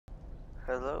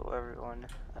Hello everyone.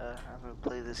 I haven't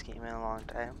played this game in a long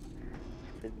time.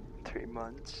 It's been 3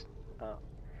 months. Uh,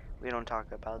 we don't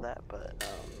talk about that, but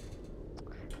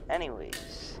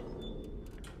anyways,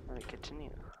 let me continue.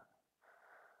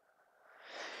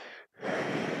 Okay,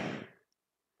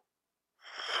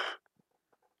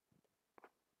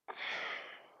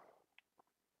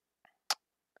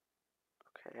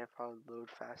 I probably load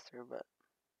faster, but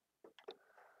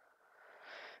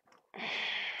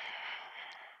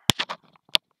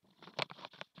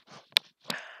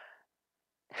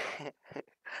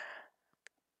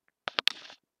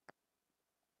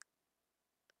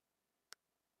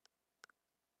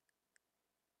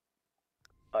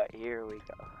alright, here we go.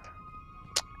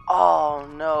 Oh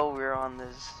no, we're on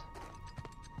this.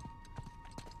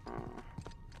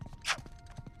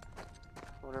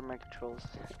 What are my controls?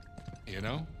 You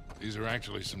know, these are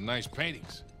actually some nice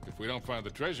paintings. If we don't find the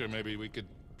treasure, maybe we could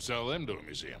sell them to a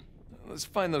museum. Let's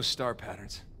find those star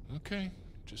patterns. Okay,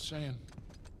 just saying.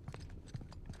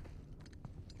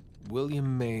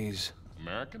 William Mays.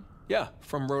 American? Yeah,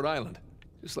 from Rhode Island.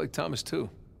 Just like Thomas, too.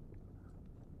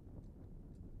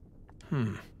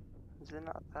 Is it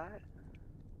not that?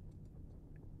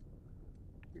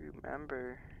 You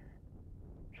remember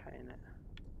trying to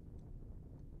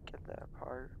get that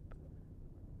part?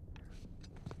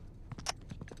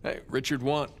 Hey, Richard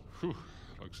Want. Whew.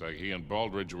 Looks like he and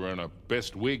Baldridge were in a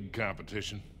best wig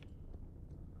competition.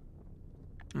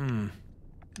 Nah,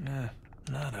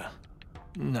 nada.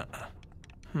 Nah.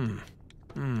 Nah,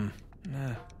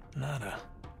 nada.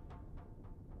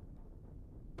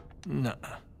 Nah.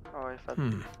 Oh, I thought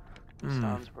the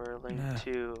sounds were linked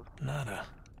to. Nada.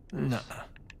 This. Nah.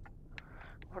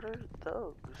 What are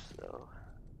those, though?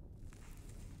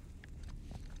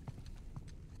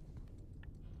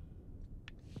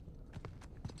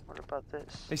 What about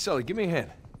this? Hey, Sully, give me a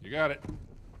hand. You got it.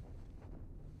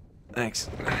 Thanks.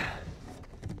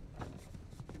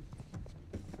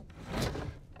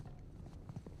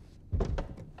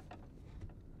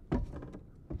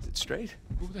 Is it straight?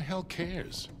 Who the hell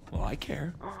cares? Well, I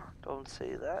care. Don't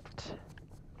say that.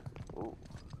 Ooh.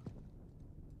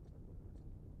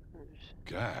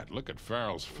 God, look at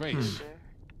Farrell's face. There.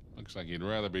 Looks like he'd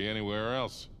rather be anywhere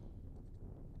else.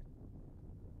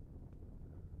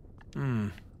 Nah.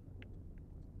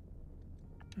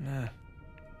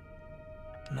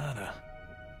 Nada.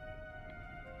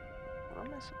 What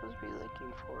am I supposed to be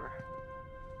looking for?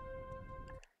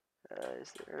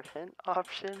 Is there a hint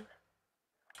option?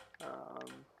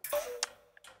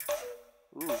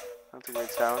 Ooh, that's a good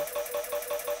sound.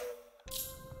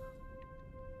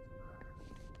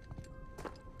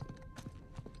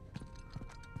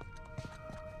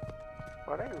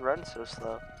 Why'd I run so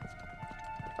slow?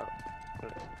 Oh,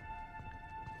 okay.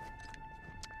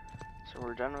 So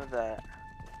we're done with that.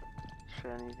 Is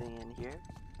there anything in here?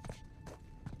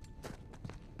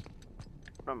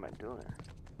 What am I doing?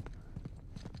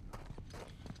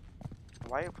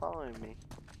 Why are you following me?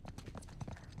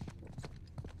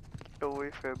 Get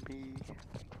away from me.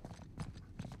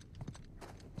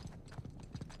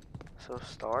 So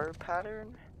star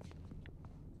pattern?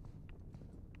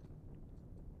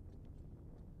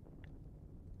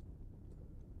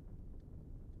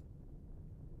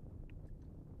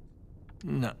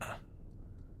 Nah.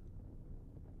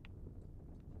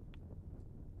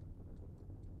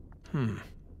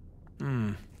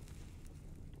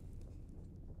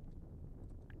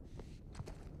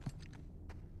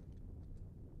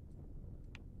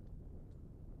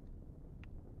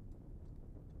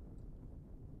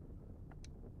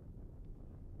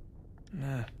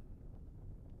 Nah.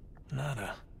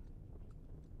 Nada.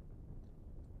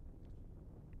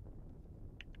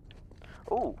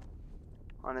 Oh,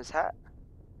 on his hat.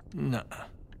 Nah.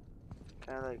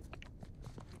 Kind of like.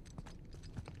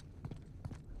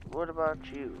 What about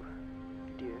you,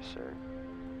 dear sir?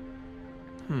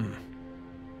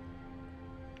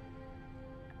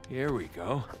 Here we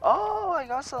go. Oh, I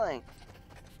got something.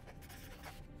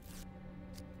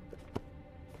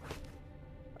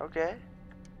 Okay.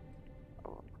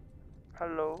 Oh.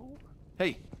 Hello?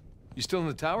 Hey, you still in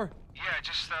the tower? Yeah,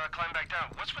 just climb back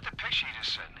down. What's with the picture you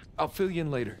just sent? I'll fill you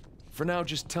in later. For now,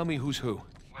 just tell me who's who.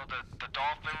 Well, the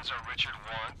dolphins are Richard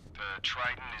Want, the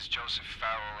trident is Joseph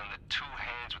Farrell, and the two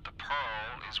hands with the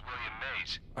pearl is William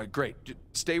Mays. All right, great.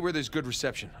 Stay where there's good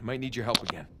reception. I might need your help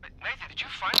again. Nathan, did you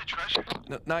find the treasure?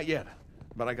 No, not yet,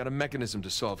 but I got a mechanism to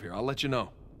solve here. I'll let you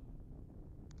know.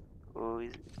 Oh,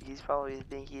 he's probably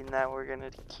thinking that we're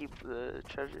gonna keep the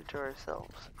treasure to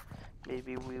ourselves.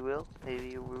 Maybe we will,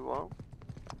 maybe we won't.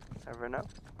 Never know.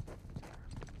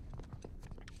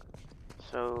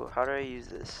 So, how do I use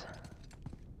this?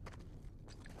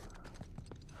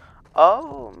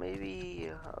 Oh, maybe.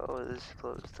 Oh, this is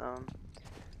closed.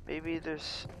 Maybe they're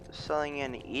selling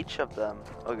in each of them.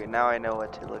 Okay, now I know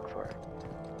what to look for.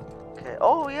 Okay.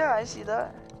 Oh yeah, I see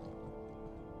that.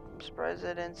 I'm surprised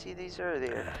I didn't see these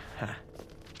earlier.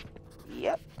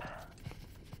 Yep.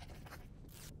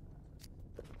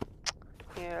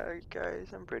 Yeah, guys,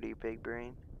 I'm pretty big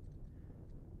brain.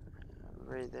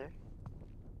 Right there.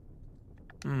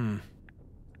 Hmm.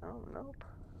 Oh, nope.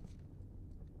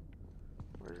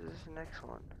 Where's this next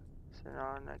one? Is there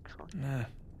not a next one? Nah.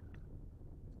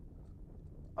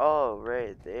 Oh,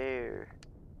 right there.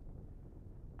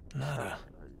 Nada.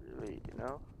 Wait,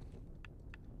 no?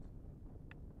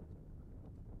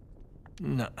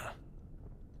 Nah.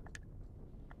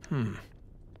 Hmm.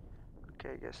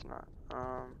 Okay, I guess not.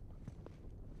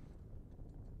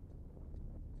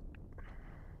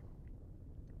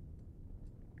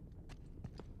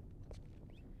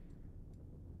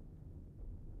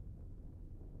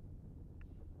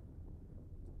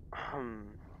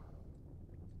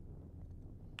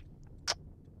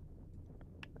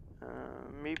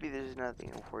 Maybe there's nothing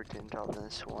important on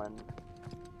this one.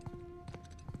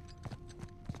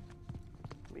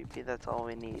 Maybe that's all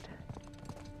we need.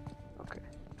 Okay.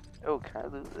 Oh, can I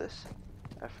loot this?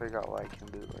 I forgot why I can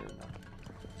loot or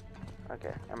not.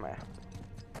 Okay, am I?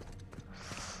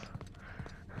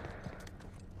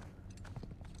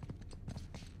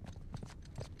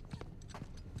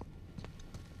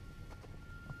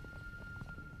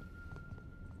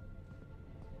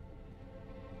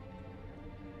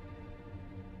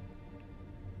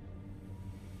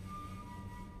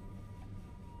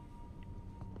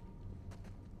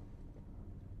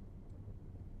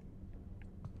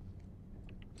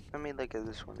 Let me look at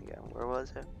this one again. Where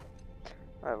was it?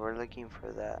 Alright, we're looking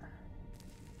for that.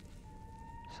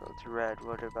 So it's red.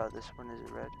 What about this one? Is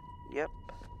it red? Yep.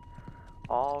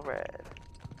 All red.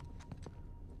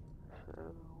 So,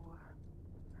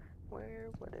 where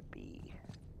would it be?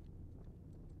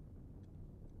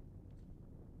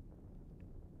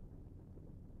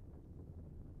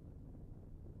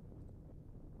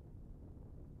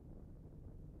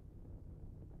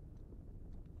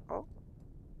 Oh,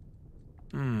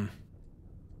 Hmm.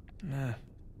 Nah.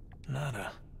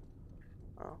 Nada.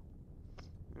 oh.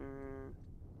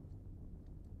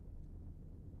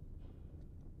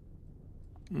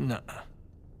 Nah.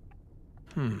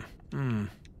 Hmm. Hmm.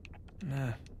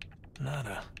 Nah.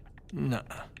 Nada. Nah.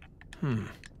 Hmm.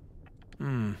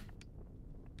 Hmm.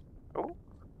 Oh.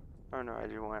 Oh no, I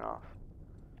just went off.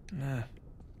 Nah.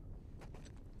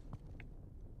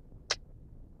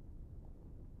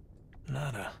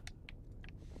 Nada.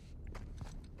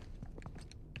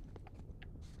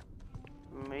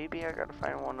 Maybe I gotta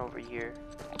find one over here.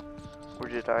 Or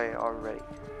did I already?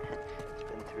 It's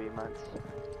been 3 months.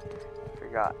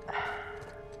 Forgot.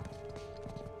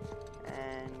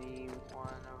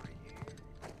 Anyone over here?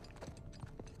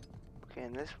 Okay,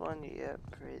 and this one, yep,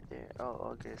 right there.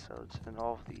 Oh, okay, so it's in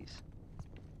all of these.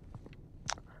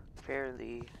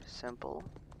 Fairly simple.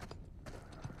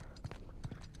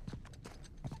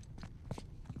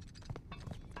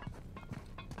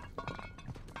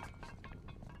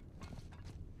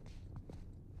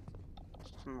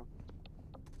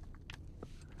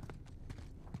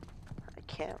 I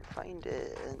can't find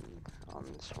it on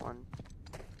this one.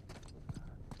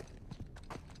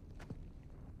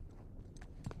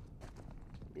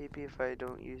 Maybe if I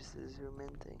don't use the zoom in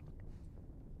thing,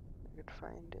 I could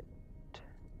find it.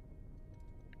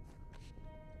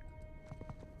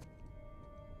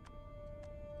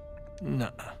 Nah.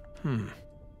 Hmm.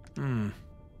 Hmm.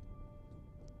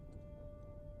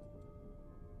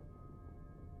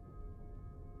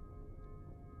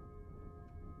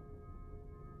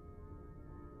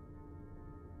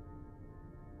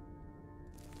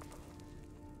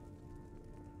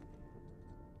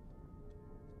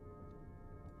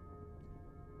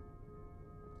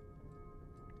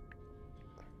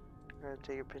 I'm gonna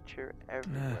take a picture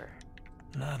everywhere.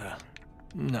 Nada.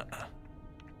 Nah.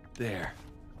 There.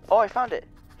 Oh, I found it!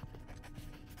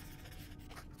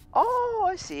 Oh,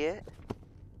 I see it!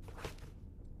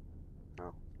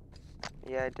 Oh.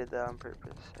 Yeah, I did that on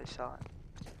purpose. I saw it.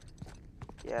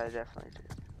 Yeah, I definitely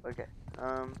did. Okay.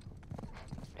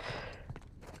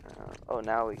 Oh,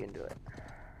 now we can do it.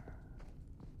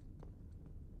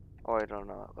 Oh, I don't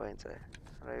know. Wait a second.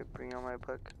 Did I bring out my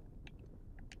book?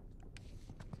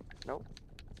 Nope.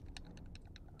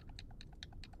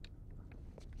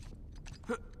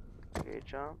 Okay,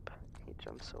 jump. He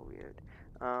jumps so weird.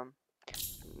 No.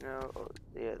 Oh,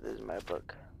 yeah, this is my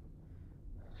book.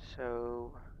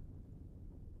 So.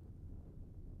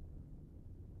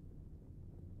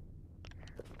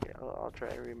 Okay, I'll try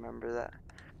to remember that.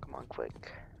 Come on,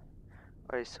 quick.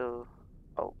 Alright, so...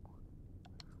 Oh.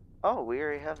 Oh, we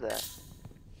already have that.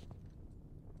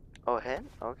 Oh, head?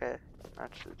 Okay.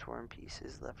 Match the torn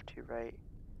pieces left to right.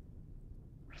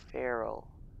 Feral.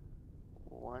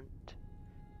 Want.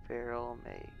 Feral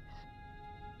maze.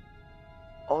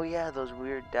 Oh yeah, those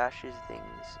weird dashes things.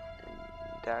 And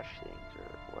dash things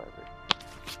or whatever.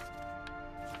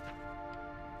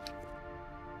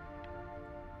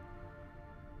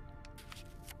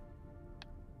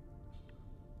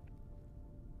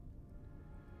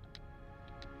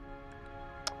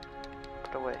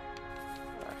 Put away.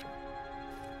 Gotcha.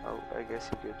 Oh, I guess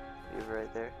you could leave it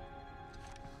right there.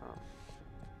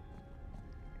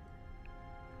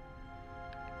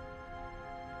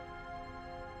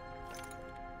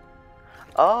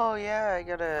 Oh yeah, I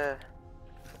gotta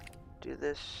do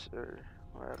this or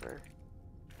whatever.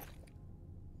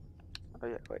 Oh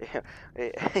yeah, wait,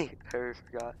 wait, I already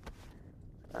forgot.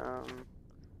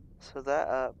 So that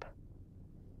up,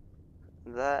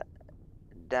 that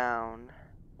down,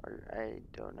 or I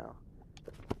don't know.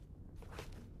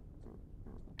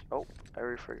 Oh, I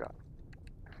already forgot.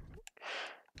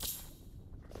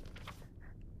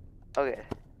 Okay,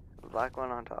 black one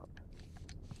on top.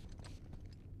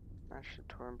 Match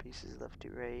the torn pieces left to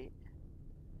right.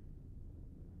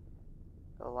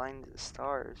 Align the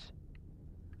stars.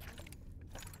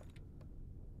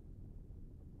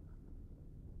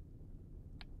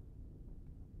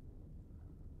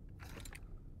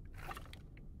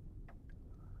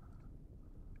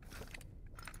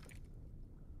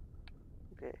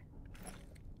 Okay,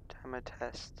 time a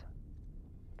test.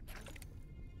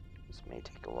 This may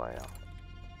take a while.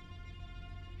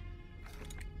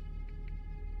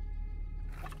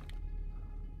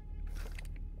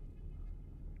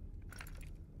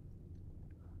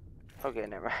 Okay,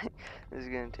 never mind. This is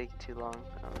gonna take too long.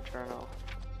 Journal.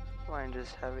 Why not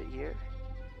just have it here?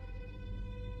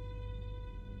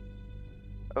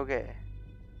 Okay.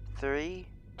 3,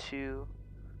 2,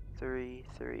 3,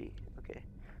 3. Okay.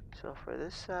 So for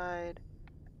this side,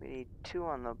 we need 2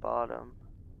 on the bottom.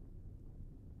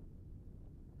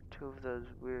 2 of those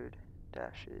weird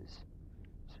dashes.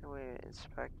 So wait,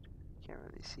 inspect. Can't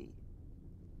really see.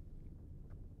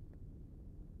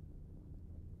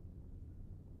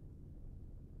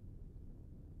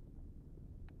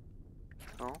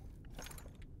 Oh.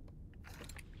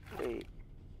 Wait.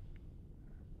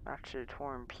 Match the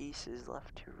torn pieces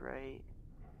left to right.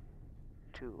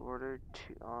 To order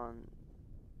to on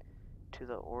to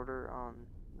the order on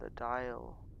the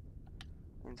dial.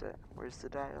 Means that where's the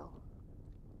dial?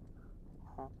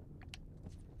 Oh.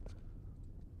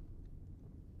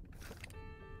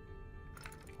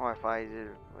 Oh, I thought I did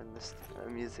when this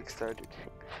music started.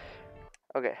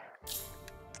 Okay.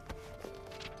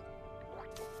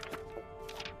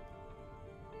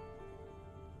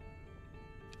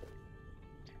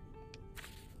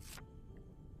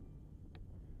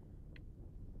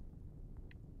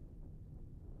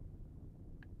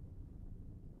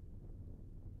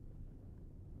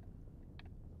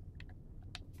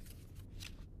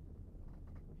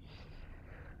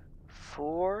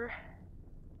 Four,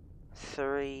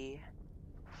 3,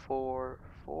 4,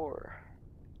 4.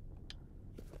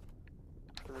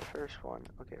 For the first one.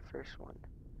 Okay, first one.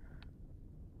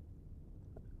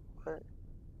 What?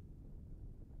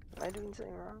 Am I doing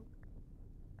something wrong?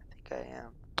 I think I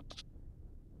am.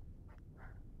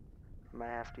 I might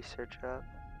have to search up.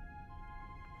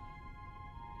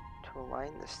 To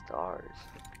align the stars.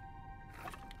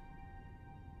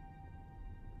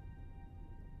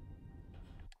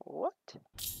 What?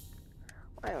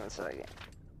 Wait 1 second.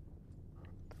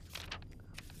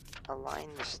 Align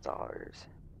the stars.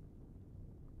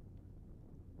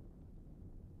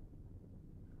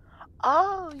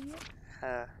 Oh,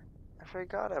 yeah. I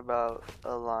forgot about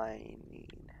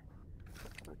aligning.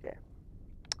 Okay.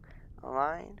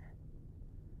 Align.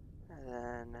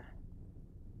 And then...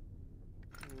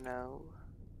 No.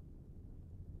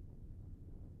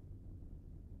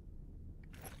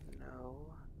 No.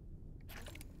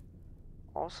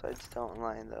 All sides don't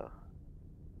align though.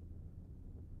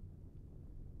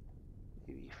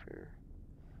 Maybe for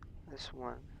this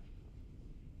one.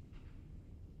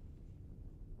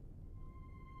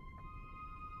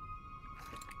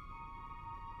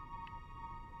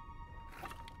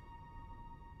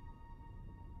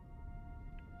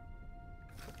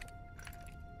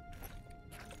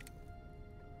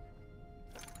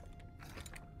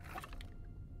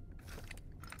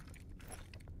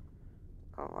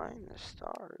 Align the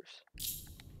stars.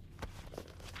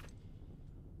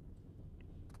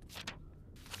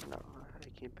 No, I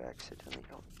keep accidentally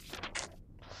help.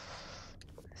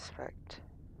 Inspect.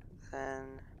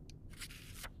 Then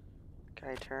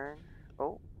guy turn.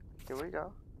 Oh, here we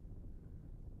go.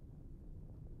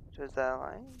 Does that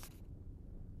line?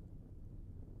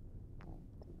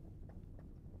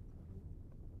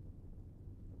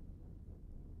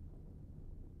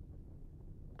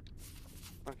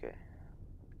 Okay.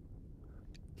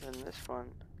 Then this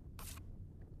one.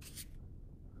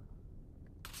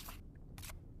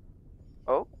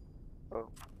 Oh. Oh.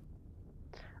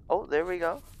 Oh, there we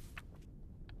go.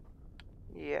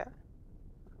 Yeah.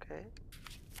 Okay.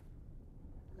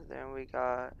 Then we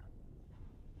got...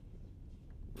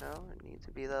 No, it needs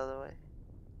to be the other way.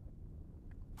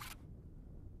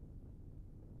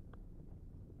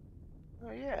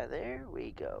 Oh yeah, there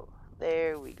we go.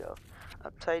 There we go.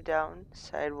 Upside down,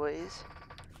 sideways,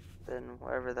 then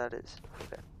whatever that is.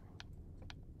 Okay.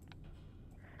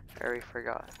 I already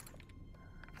forgot.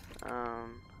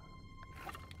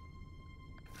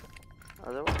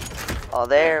 Other one? Oh,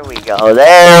 there we go.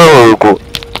 There we go.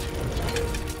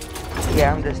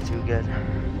 Yeah, I'm just too good.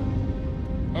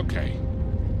 Okay.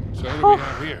 So what do we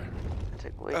have here? I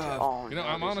took way too. Oh You know, no,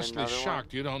 I'm there's honestly another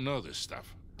shocked you don't know this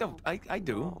stuff. No, I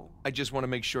do. No. I just want to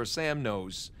make sure Sam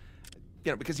knows.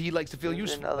 You know, because he likes to feel There's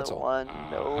useful. another That's all. one.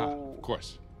 Of No.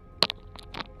 course.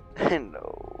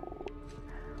 No.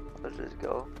 Let's just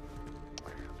go.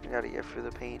 I gotta get through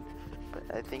the paint, but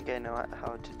I think I know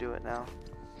how to do it now.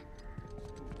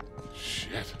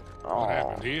 Shit. Oh. What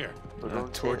happened here? But A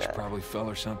don't say torch that. probably fell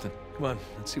or something. Come on,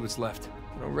 let's see what's left.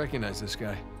 I don't recognize this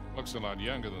guy. Looks a lot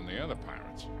younger than the other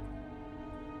pirates.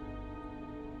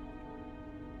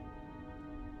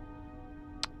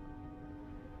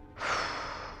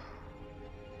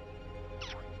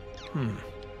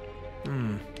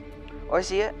 Oh, I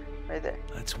see it right there.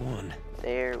 That's one.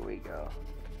 There we go.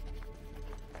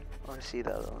 Oh, I see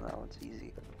the other one. That one's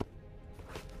easy.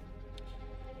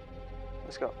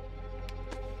 Let's go.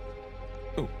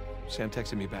 Ooh, Sam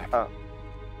texted me back. Oh.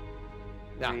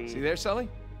 Now, Three. see there, Sully?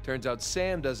 Turns out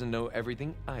Sam doesn't know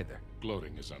everything either.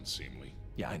 Gloating is unseemly.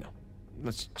 Yeah, I know.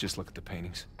 Let's just look at the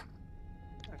paintings.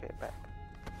 Okay, back.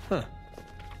 Huh.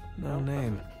 No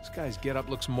name. This guy's getup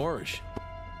looks Moorish.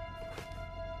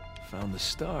 Found the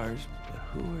stars, but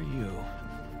who are you?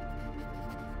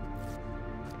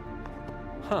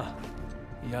 Huh.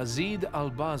 Yazid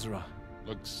al-Basra.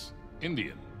 Looks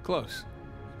Indian. Close.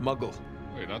 Muggle.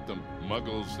 Wait, aren't the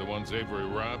muggles the ones Avery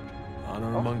robbed?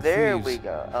 Honor Oh, among there thieves. we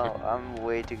go. Oh, I'm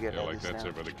way too good Yeah, at like this that's now.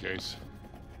 ever the case.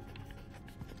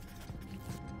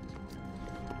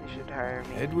 You should hire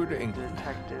me. Edward as a England.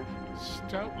 detective.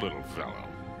 Stout little fellow.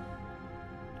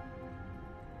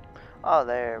 Oh,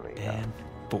 there we go. And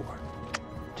 4.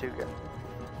 Too good.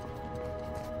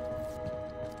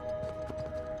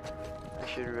 I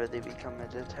should really become a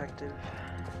detective.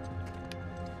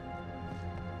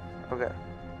 Okay.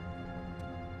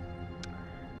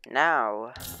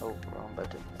 Now, oh, wrong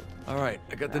button. All right,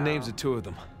 I got the names of 2 of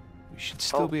them. We should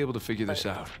still Oh, be able to figure this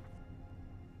right. out.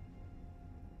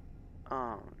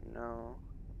 Oh no.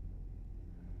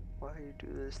 Why you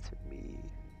do this to me?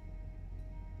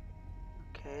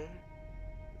 Okay.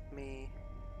 Me.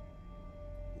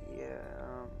 Yeah,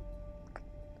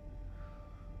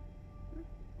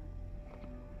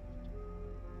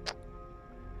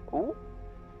 Ooh.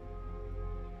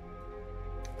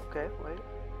 Okay, wait.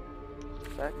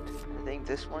 Fact, I think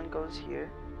this one goes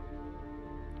here.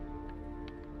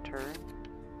 Turn.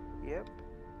 Yep.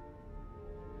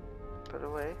 Put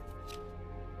away.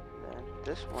 Then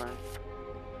this one.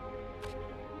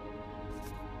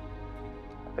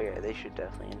 Oh yeah, they should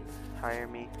definitely hire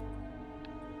me.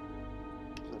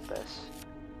 The best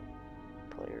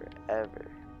player ever.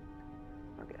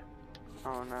 Okay.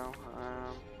 Oh no.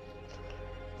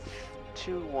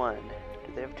 2-1.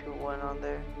 Do they have 2-1 on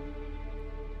there?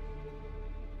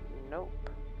 Nope.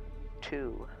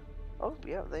 2. Oh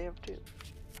yeah, they have 2.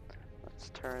 Let's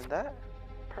turn that.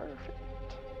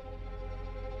 Perfect.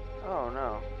 Oh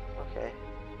no. Okay.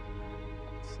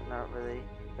 It's not really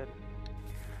good.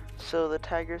 So the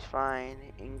tiger's fine.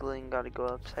 England gotta go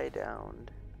upside down.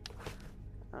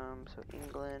 So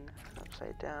England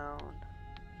upside down.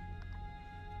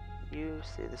 You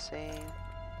stay the same.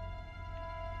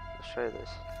 Let's try this.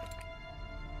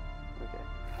 Okay.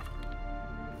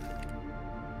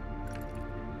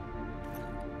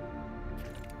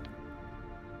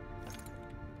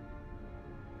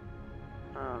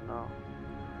 Oh no.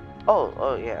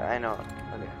 Oh yeah, I know.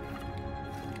 Okay.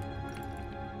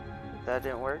 If that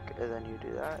didn't work, and then you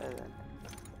do that, and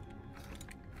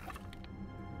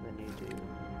then you do.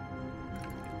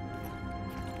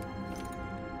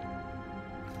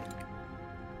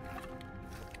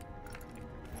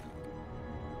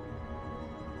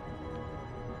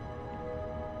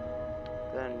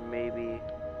 Then maybe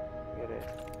get it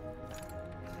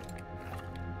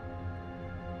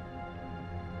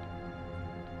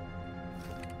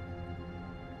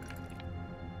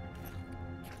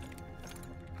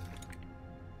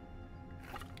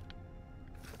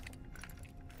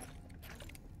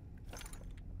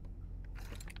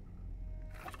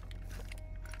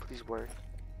Please work.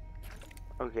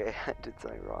 Okay, I did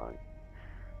something wrong.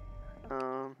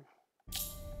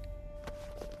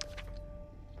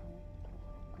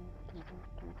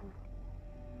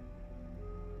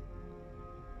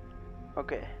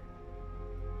 Okay.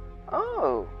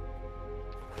 Oh!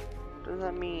 Does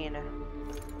that mean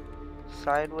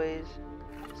sideways?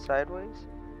 Sideways?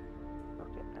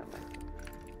 Okay, never mind.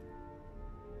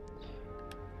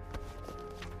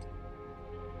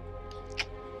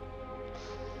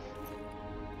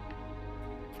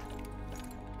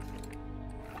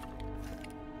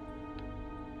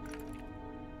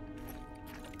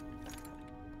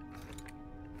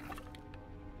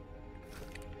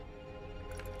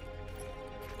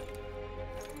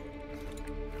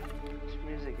 This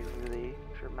music is really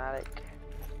dramatic.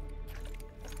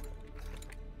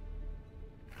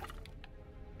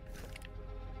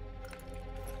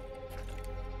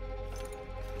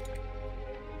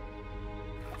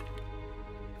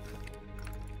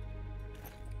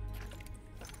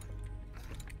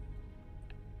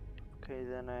 Okay,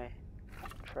 then I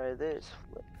try this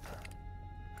flip.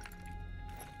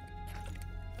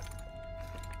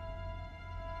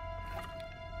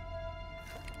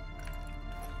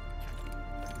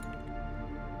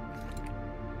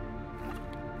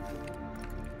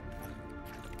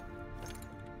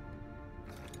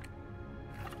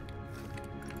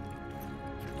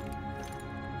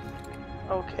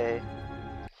 Okay.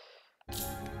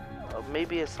 Oh,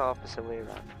 maybe it's the opposite way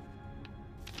around.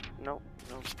 Nope,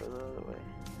 nope, the other way.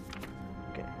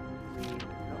 Okay,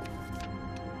 nope.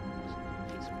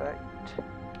 Inspect.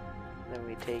 Then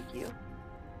we take you.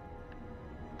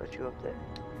 Put you up there.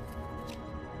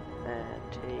 And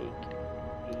take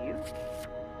you.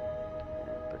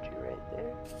 And put you right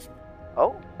there.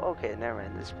 Oh, okay, never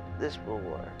mind. This will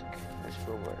work. This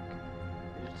will work.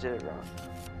 I just did it wrong.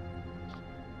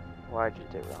 Why did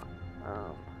I do it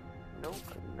wrong? Nope,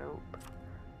 nope.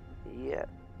 Yeah.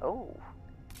 Oh.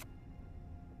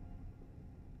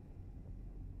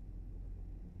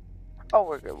 Oh,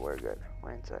 we're good, we're good.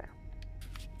 Wednesday.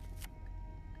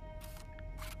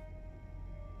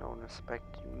 No one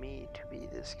expected me to be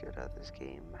this good at this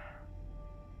game.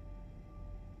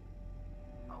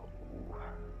 Oh.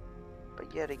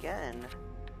 But yet again,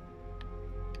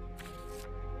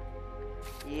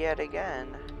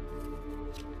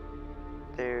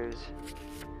 there's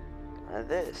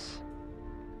this.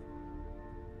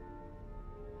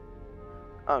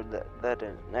 Oh, that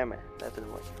didn't, never mind, that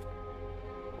didn't work.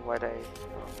 Why'd I,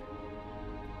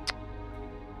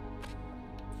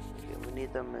 okay, we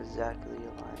need them exactly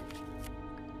aligned.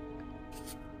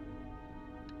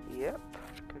 Yep,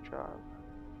 good job.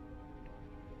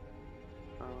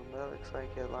 That looks like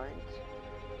it aligns.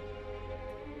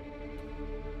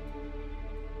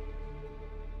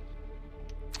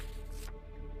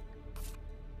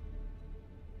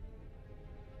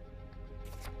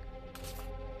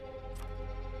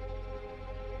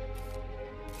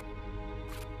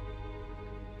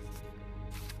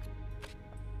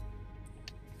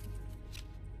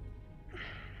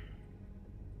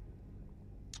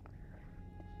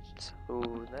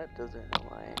 So that doesn't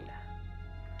align.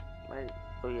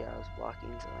 Oh yeah, I was blocking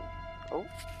something. Oh,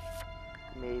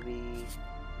 maybe.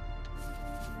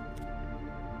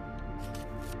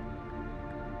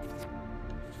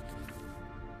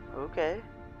 Okay.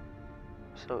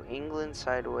 So England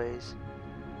sideways.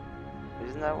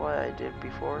 Isn't that what I did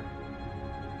before?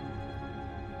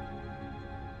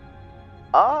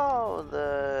 Oh,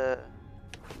 the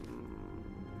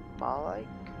Malik?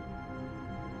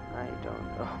 I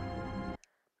don't know.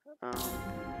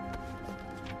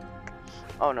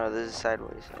 Oh no, this is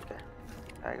sideways. Okay,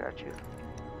 I got you.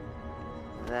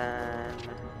 Then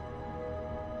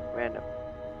random.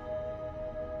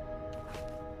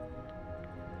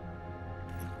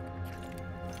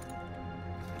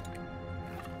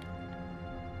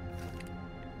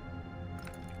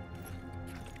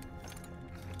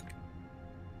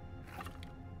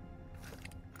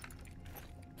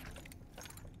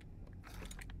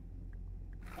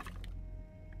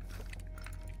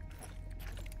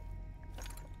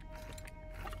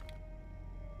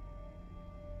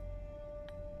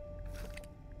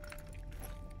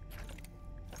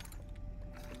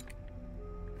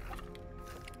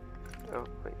 Oh,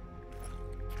 wait.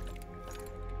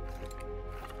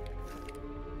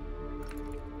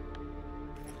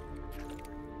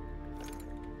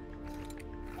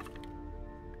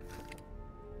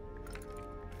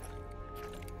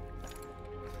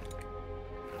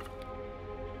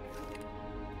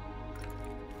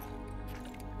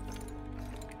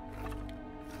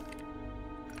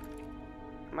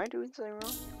 Am I doing something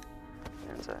wrong?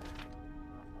 Inside.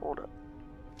 Hold up.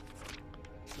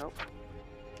 Nope.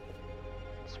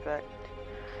 Inspect.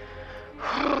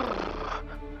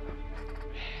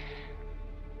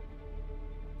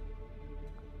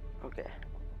 Okay.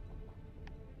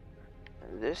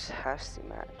 This has to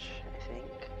match, I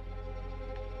think.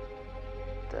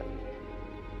 Then.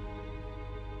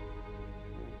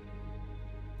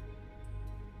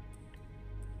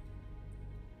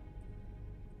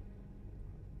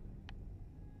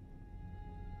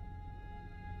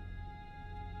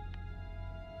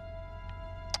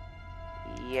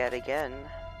 Yet again.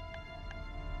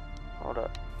 Hold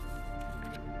up.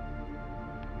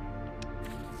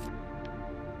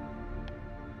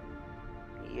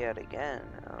 Yet again.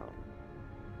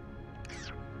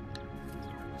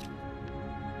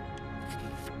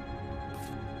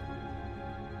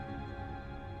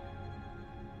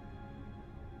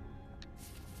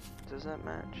 Does that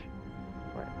match?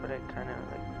 Would it kind of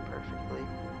like perfectly?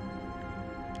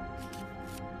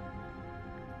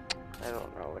 I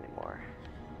don't know anymore.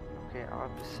 Okay,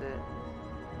 opposite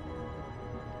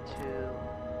to.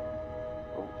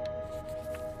 Oh,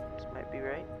 this might be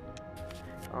right.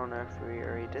 I don't know if we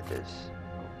already did this.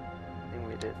 I think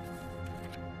we did.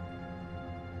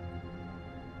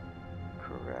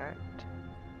 Correct.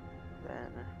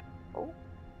 Then, oh,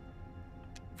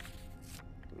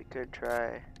 we could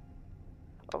try.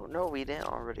 Oh no, we didn't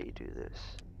already do this.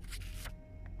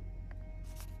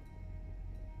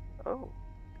 Oh,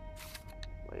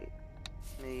 wait,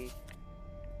 maybe.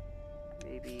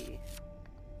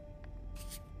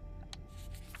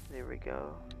 There we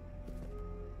go.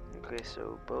 Okay,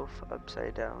 so both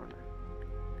upside down.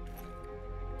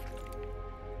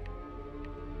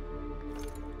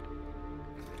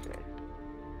 Okay.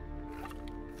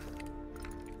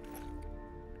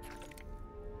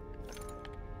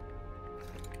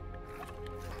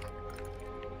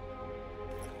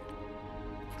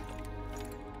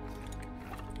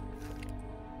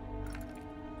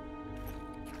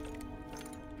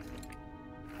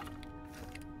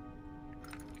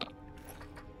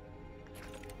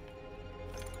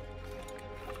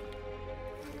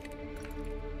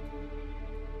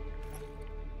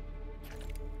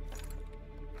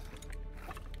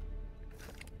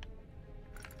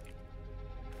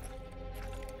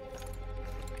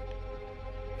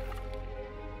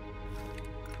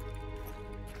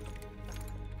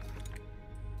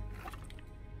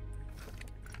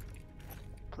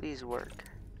 Please work.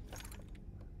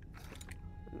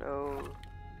 No.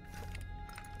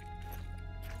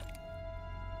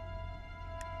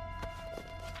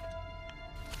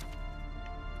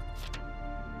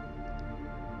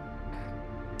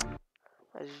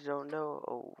 I just don't know.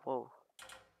 Oh, whoa.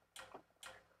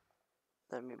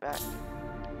 Let me back.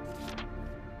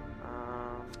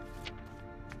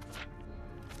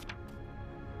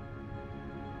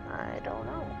 I don't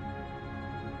know.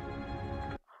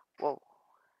 Whoa.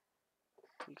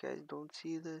 You guys don't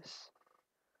see this?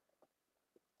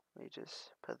 Let me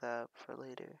just put that up for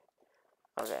later.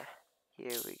 Okay,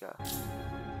 here we go.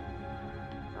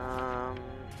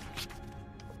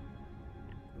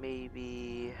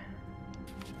 Maybe.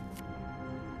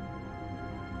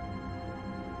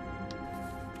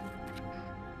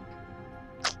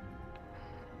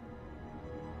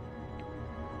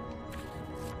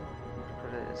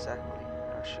 Put it exactly.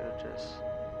 I should just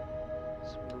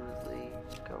smoothly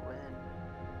go in.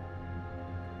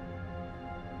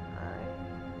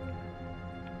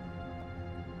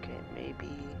 Okay,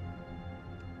 maybe.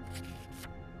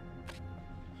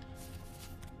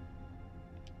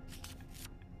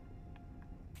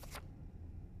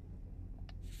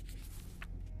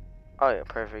 Oh yeah,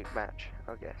 perfect match.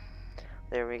 Okay.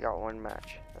 There we got one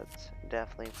match. That's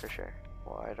definitely for sure.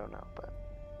 Well, I don't know, but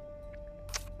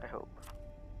I hope.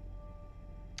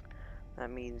 That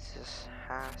means this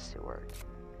has to work.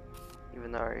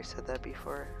 Even though I already said that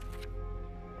before.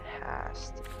 It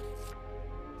has to.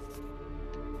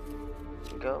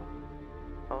 Go.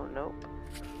 Oh, nope.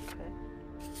 Okay.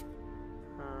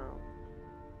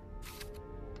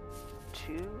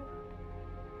 2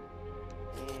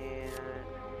 and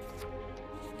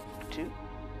 2.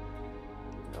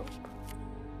 Nope.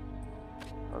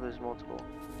 Oh, there's multiple.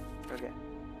 Okay.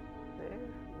 There.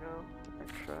 No.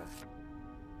 Extra.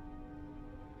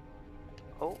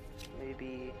 Oh,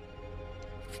 maybe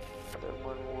other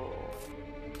one will.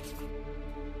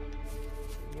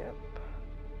 Yep.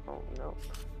 Oh, nope.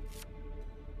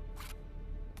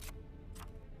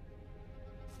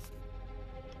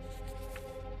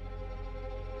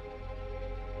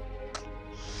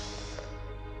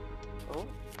 Oh,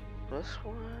 this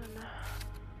one.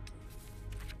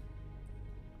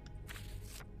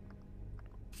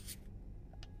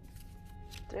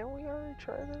 Didn't we already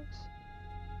try this?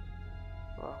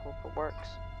 Well, I hope it works.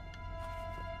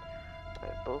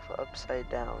 Alright, both upside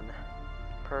down.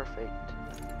 Perfect.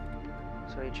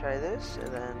 So we try this, and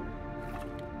then...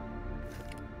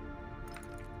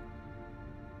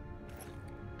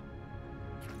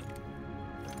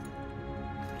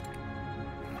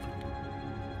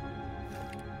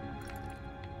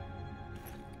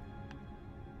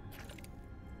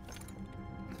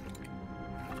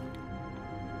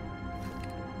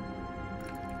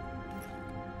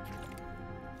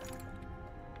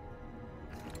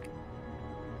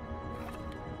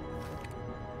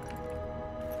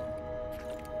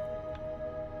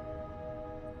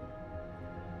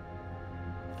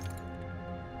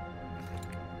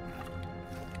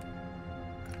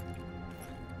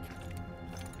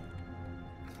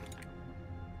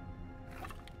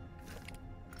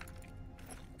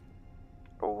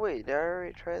 Oh wait, did I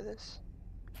already try this?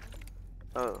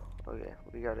 Oh, okay,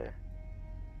 we gotta...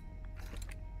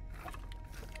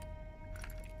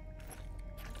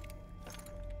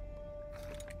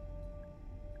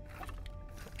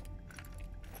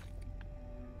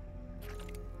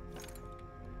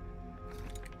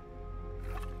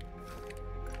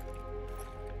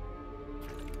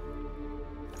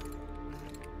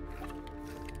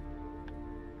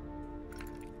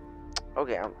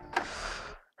 Okay,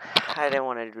 I didn't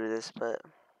want to do this, but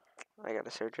I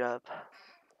gotta search up.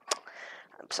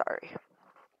 I'm sorry.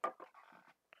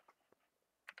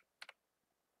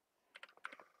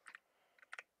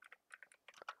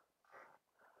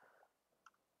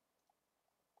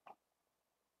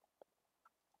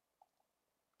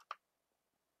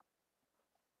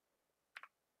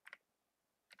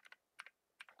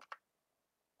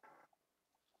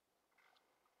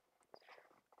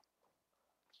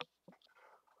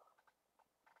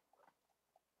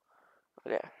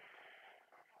 Okay.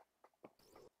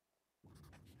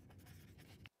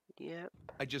 Yep.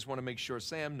 I just want to make sure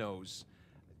Sam knows.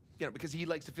 You know, because he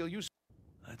likes to feel useful.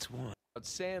 That's one. But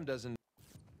Sam doesn't...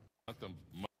 Not the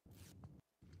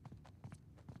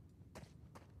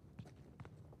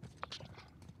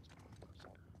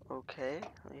Okay,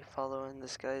 let me follow in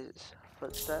this guy's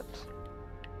footsteps.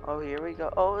 Oh, here we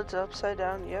go. Oh, it's upside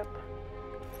down, yep.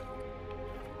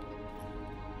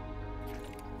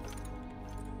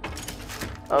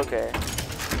 Okay.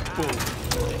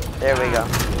 There we go.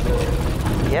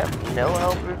 Yep, no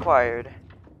help required.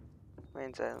 Wait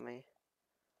inside, let me...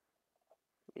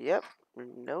 Yep,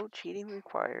 no cheating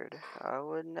required. I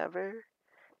would never.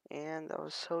 And that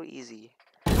was so easy.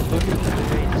 Look at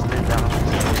that. I just did that on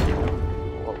myself.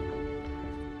 Whoa.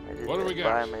 I did What do we that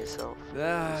got? by myself.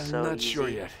 I'm not sure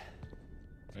easy. yet.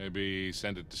 Maybe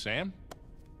send it to Sam?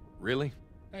 Really?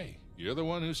 Hey, you're the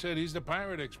one who said he's the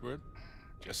pirate expert.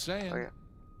 Just saying. Okay.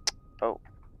 Oh.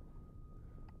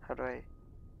 How do I...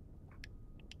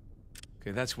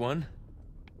 Okay, that's one.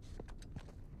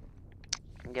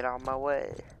 Get out of my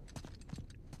way.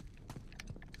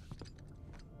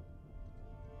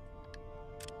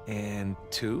 And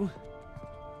two.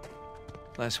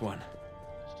 Last one.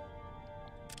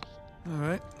 All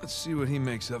right, let's see what he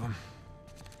makes of them.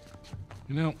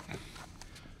 You know,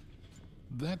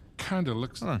 that kind of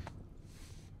looks... Hold on.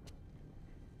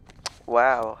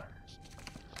 Wow.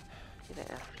 Gonna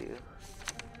have to...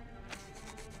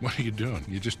 What are you doing?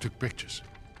 You just took pictures.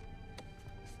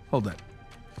 Hold that.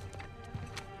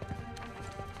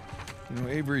 You know,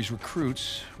 Avery's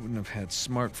recruits wouldn't have had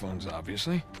smartphones,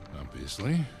 obviously.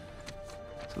 Obviously.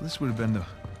 So this would have been the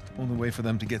only way for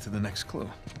them to get to the next clue.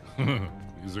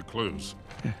 These are clues.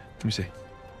 Yeah, let me see.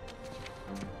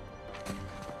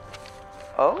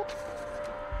 Oh?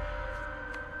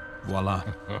 Voila.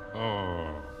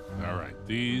 Oh, all right.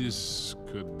 These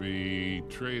could be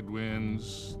trade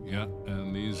winds. Yeah,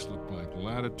 and these look like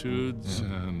latitudes. Yeah.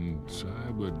 And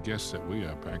I would guess that we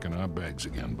are packing our bags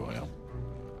again, Boyle.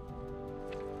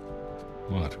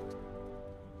 What?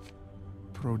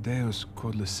 Pro Deus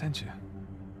quod licentia.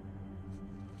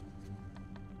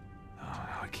 Oh,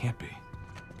 no, it can't be.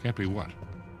 Can't be what?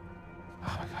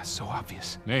 Oh my God, so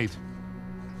obvious. Nate.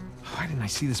 Why didn't I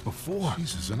see this before?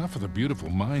 Jesus, enough of the beautiful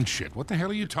mind shit. What the hell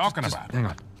are you talking Just about? hang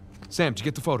on. Sam, did you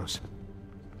get the photos?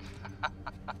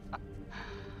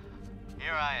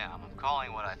 Here I am. I'm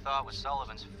calling what I thought was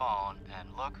Sullivan's phone, and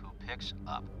look who picks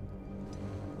up.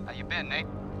 How you been, Nate?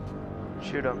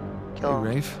 Shoot him. Kill him.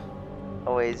 Rafe.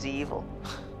 Always evil.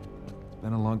 It's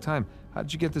been a long time. How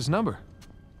did you get this number?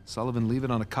 Sullivan leave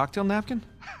it on a cocktail napkin?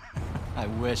 I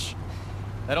wish.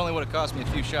 That only would have cost me a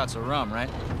few shots of rum, right?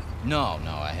 No,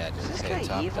 I had Is this to pay guy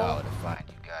top evil? dollar to find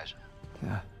you guys.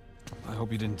 Yeah. I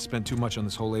hope you didn't spend too much on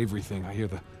this whole Avery thing. I hear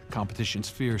the competition's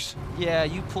fierce. Yeah,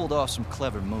 you pulled off some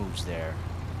clever moves there.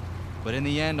 But in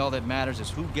the end, all that matters is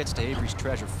who gets to Avery's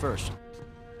treasure first.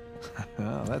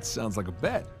 Oh, that sounds like a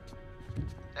bet.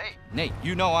 Hey, Nate,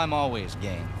 you know I'm always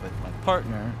game, but my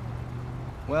partner,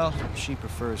 well, she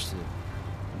prefers to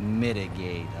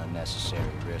mitigate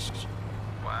unnecessary risks.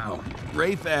 Wow.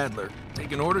 Rafe Adler,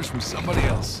 taking orders from somebody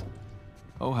else.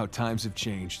 Oh, how times have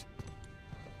changed.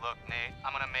 look, Nate,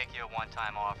 I'm gonna make you a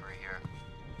one-time offer here.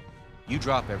 You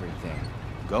drop everything.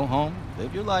 Go home,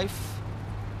 live your life.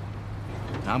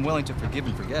 I'm willing to forgive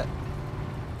and forget.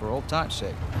 For old time's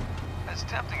sake. As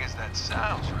tempting as that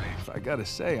sounds, Rafe, I gotta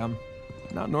say, I'm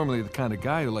not normally the kind of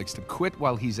guy who likes to quit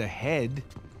while he's ahead.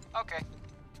 Okay.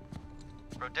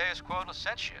 Rodeus Quota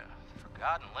sent you for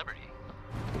God and liberty.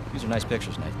 These are nice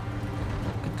pictures, Nate.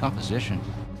 Good composition.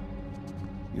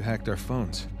 You hacked our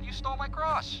phones. You stole my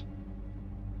cross.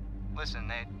 Listen,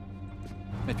 Nate.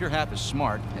 If you're half as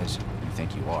smart as you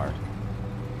think you are,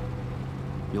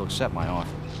 you'll accept my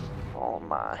offer. Oh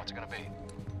my. What's it gonna be?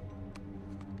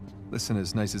 Listen,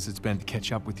 as nice as it's been to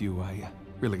catch up with you, I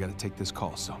really gotta take this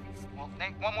call, so... Well,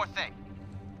 Nate, one more thing.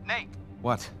 Nate!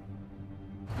 What?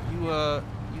 You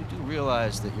do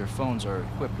realize that your phones are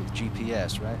equipped with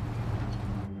GPS, right?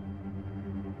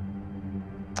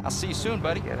 I'll see you soon,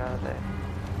 buddy. Get out of there.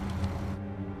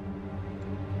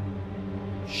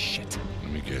 Shit.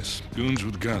 Let me guess. Goons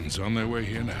with guns on their way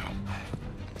here now.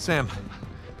 Sam.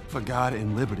 For God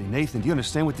and liberty. Nathan, do you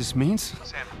understand what this means?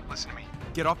 Sam, listen to me.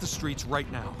 Get off the streets right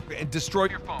now and destroy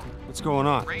your phone. What's going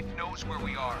on? Rafe knows where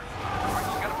we are.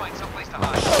 You gotta find someplace to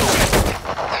hide.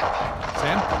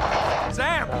 Sam?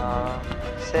 Sam!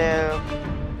 Sam.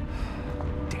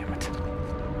 Damn it.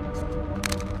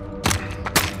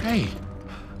 Hey.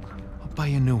 I'll buy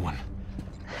you a new one.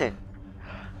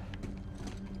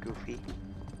 Goofy.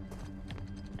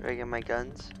 Do I get my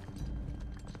guns?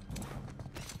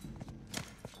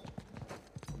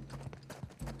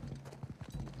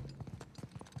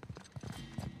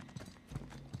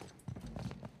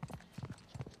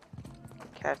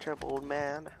 Catch up, old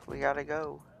man. We gotta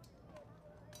go.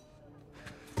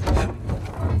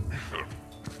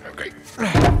 Okay.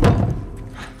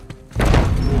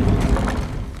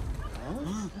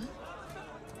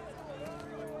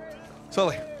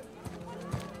 Sully.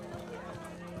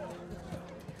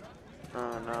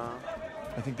 Oh no.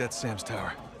 I think that's Sam's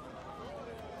tower.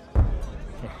 Oh,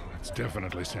 that's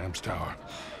definitely Sam's tower.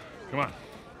 Come on.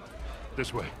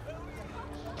 This way.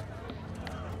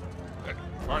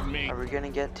 Pardon me. Are we gonna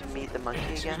get to meet the monkey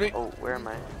Excuse again? me? Oh, where am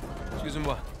I? Excuse me,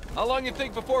 what? How long you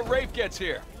think before Rafe gets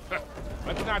here?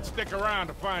 Let's not stick around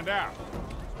to find out.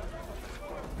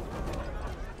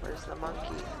 Where's the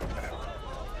monkey?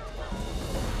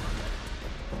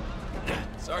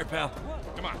 Sorry, pal.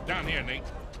 Come on, down here, Nate.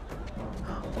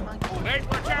 Monkey. Nate,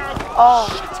 watch out! Oh!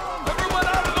 Everyone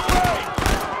out of the way!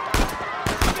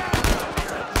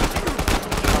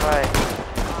 Alright.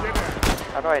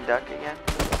 How do I duck again?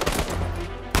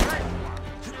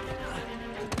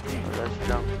 Let's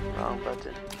jump. Wrong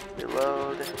button.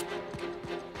 Reload. Okay.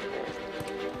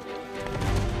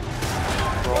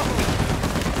 Roll.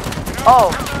 Oh!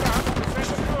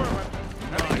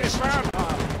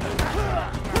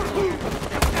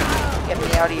 Get me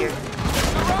out of here.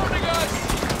 Surrounding us!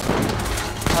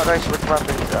 How do I switch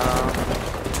weapons?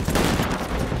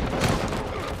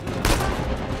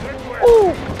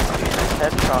 Ooh!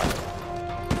 Nice headshot.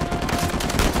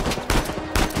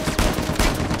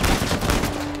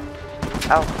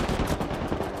 Ow.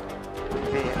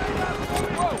 Okay.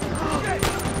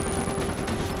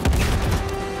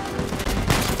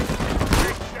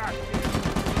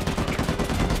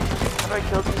 How do I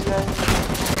kill these guys?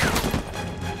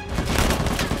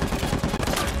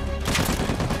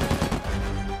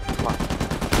 Come on.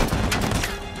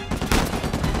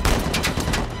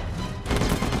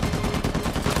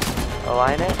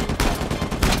 Align it.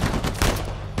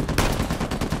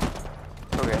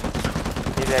 Okay.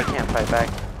 Maybe I can't fight back.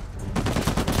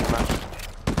 Come on.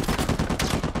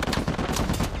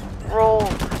 Roll!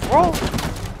 Roll!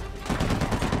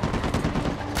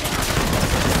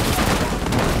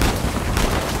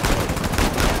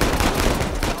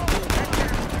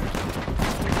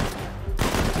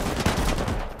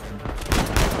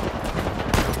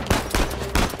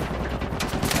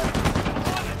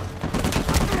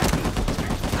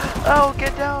 Oh,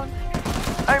 get down!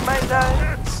 I might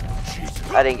die.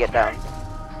 I didn't get down.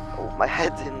 Oh, my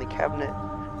head's in the cabinet.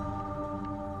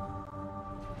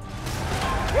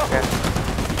 Okay.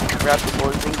 Grab the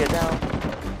bullets and get down.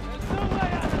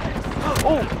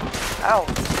 Oh! Ow!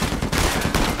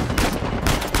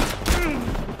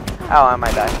 Ow, I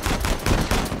might die.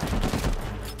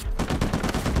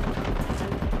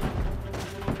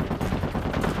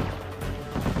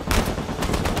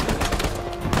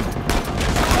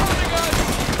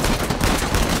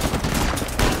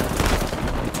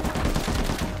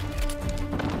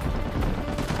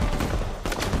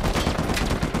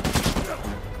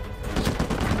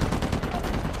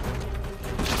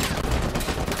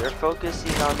 They're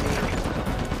focusing on me.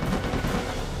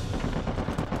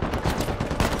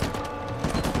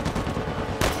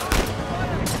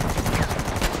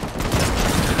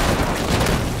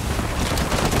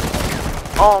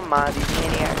 Oh my, these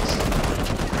maniacs.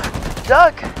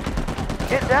 Duck!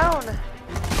 Get down!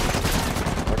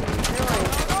 What are you doing?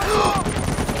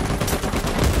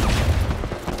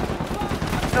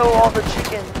 No, all the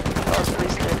chicken. That was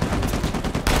wasted.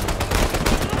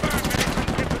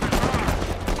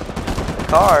 The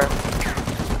car.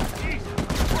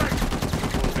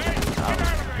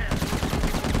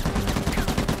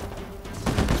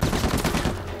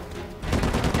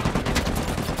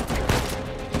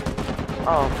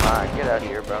 Oh my, get out of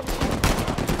here, bro.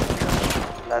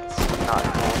 That's not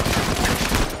cool.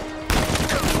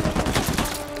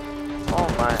 Oh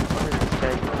my, what is this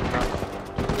guy doing?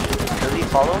 Does he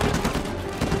follow me?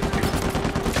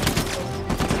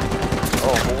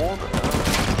 Oh, hold?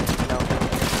 No.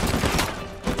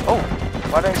 Oh,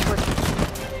 why did I switch?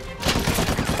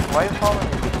 Why are you following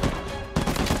me?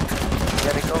 You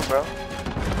gotta go, bro.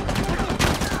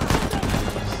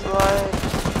 Slide.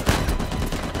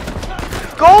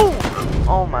 Go!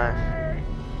 Oh my.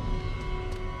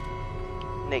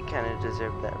 Nate kinda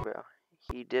deserved that, bro.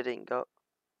 He didn't go.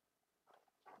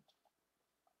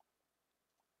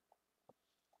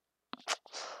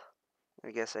 I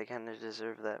guess I kinda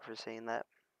deserve that for saying that.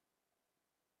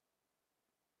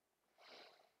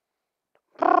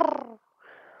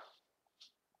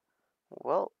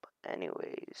 Well,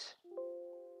 anyways.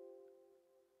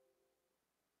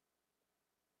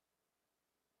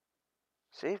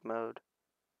 Save mode.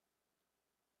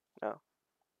 No.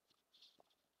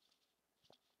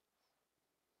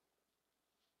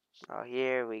 Oh,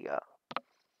 here we go.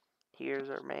 Here's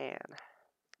our man.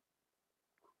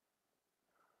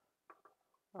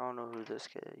 I don't know who this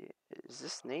guy is. Is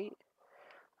this Nate?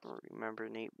 I don't remember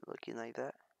Nate looking like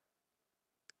that.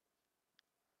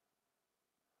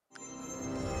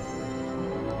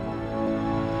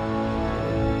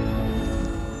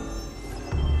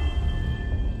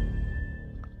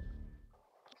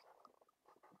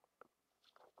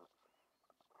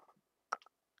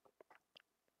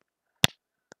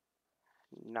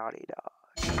 Naughty dog.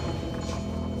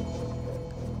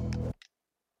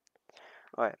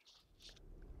 Alright.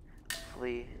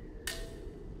 Hopefully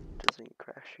it doesn't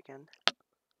crash again.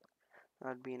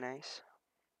 That'd be nice.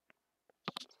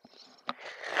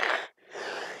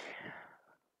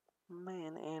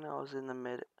 Man, and I was in the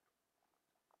mid.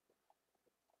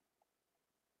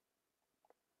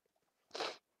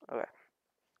 Okay.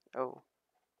 Oh.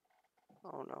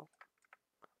 Oh no.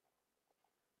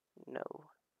 No.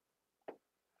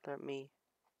 Let me.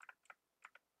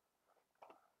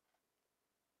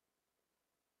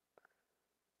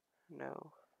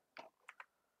 No.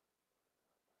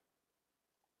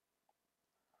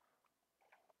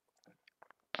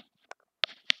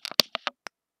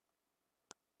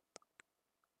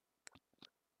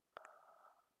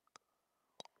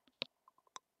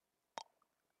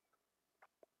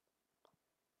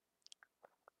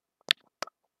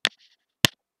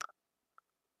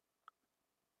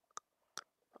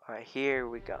 Alright, here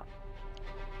we go.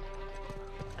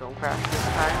 Don't crash this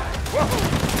time. Whoa!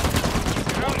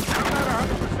 I'm not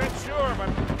 100% sure, but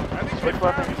I think Switch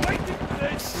weapon.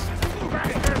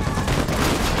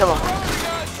 Kill him.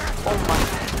 Oh my.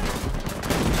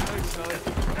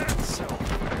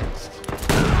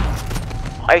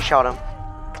 I shot him.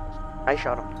 I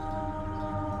shot him.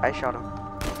 I shot him.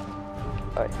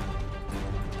 Alright.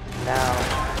 Now.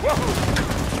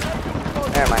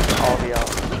 Never mind. All of y'all.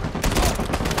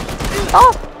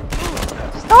 Stop!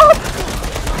 Stop!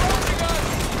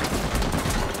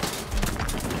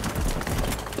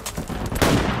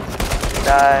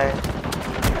 Die.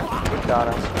 We got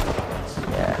him.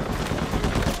 Yeah.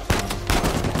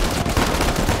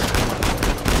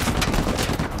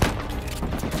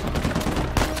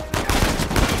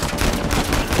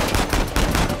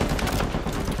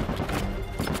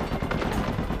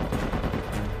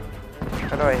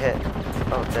 How do I hit?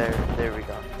 Oh, there we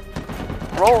go.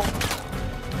 Roll!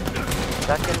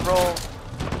 Duck and roll.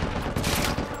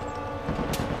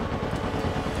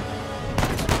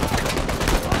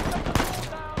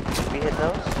 We hit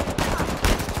those?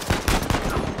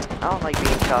 I don't like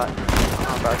being shot. I don't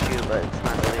know about you, but it's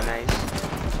not really nice.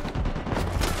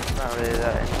 It's not really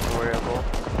that enjoyable.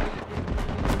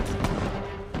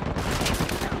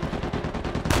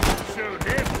 Shoot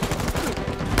him!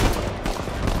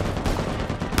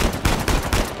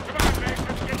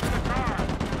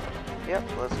 Yep,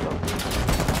 let's go.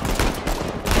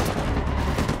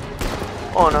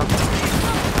 Oh no.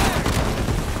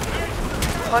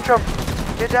 Punch him!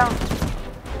 Get down!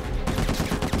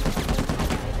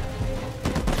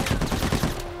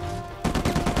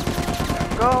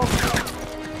 Go!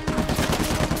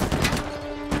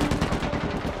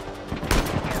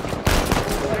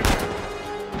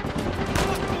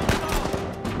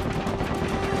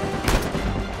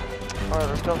 Alright,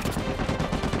 let's go.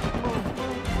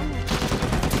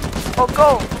 Oh,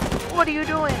 go! What are you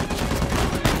doing?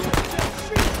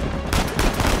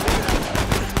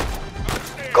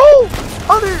 Go!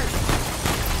 Others!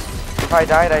 If I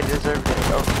died, I deserved it.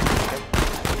 Oh, okay.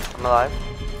 I'm alive.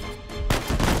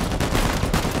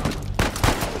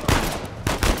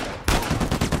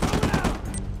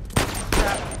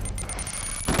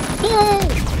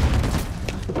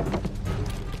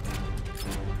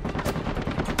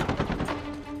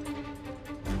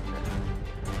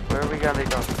 Where are we gonna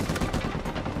go?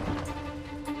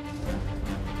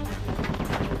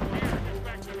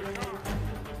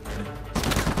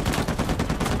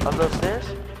 Up those stairs?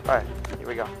 Alright, here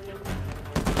we go.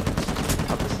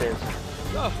 Up the stairs.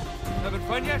 So, having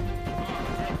fun yet?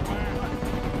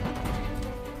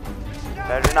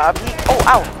 Better not be. Oh,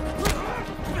 ow!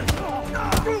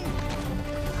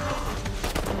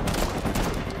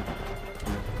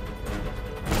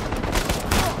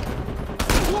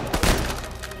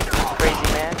 Crazy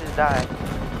man just died.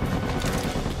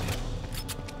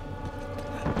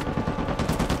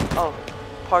 Oh,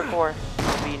 parkour.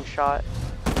 Being shot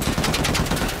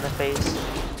in the face.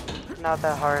 Not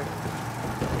that hard.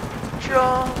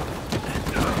 Jump!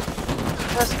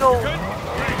 Let's go!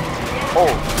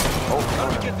 Oh. How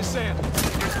do we get the sand?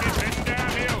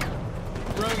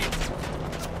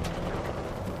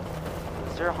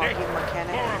 Is there a honking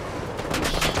mechanic?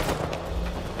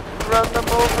 Run them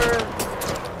over!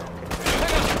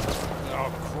 Oh,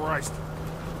 Christ.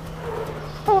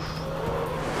 Oof.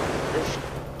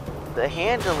 The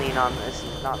handling on this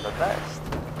is not the best.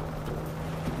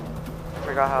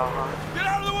 Forgot how hung. Get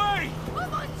out of the way!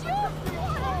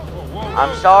 Whoa, whoa,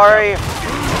 I'm sorry!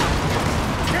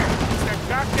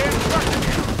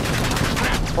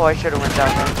 Oh, I should have went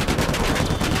down there.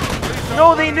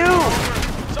 No, they knew!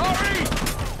 Sorry!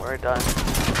 We're done.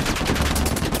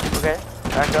 Okay,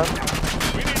 back up.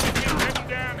 We need to keep heading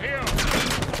downhill.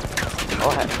 Oh,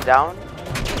 head down.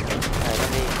 Alright, let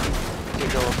me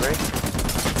take a little break.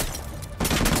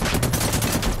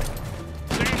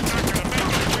 Sam's not gonna make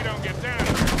it if we don't get down.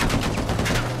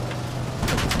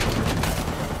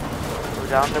 Go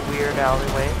down the weird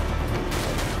alleyway.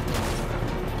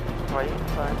 Right,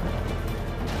 fine.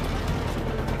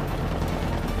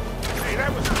 Hey,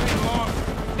 that was too long.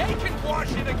 They can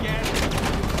wash it again!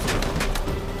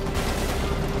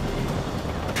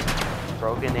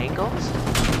 Broken ankles?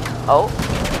 Oh?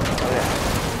 Okay.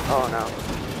 Oh no.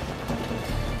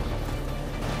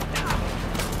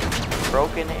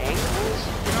 Broken ankles?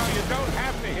 You know, you don't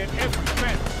have to hit every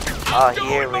fence. Oh,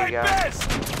 here we go. Best.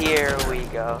 Here we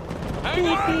go. Hang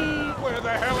on! Where the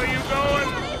hell are you going?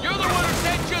 You're the one who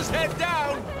said just head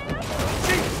down!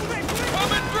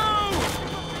 Coming through!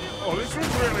 Oh, this was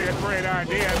really a great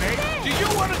idea, Nate. Do you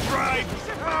want to drive?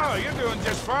 Oh, you're doing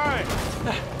just fine.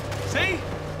 See?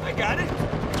 I got it.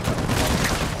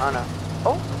 Oh no.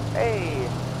 Oh, hey.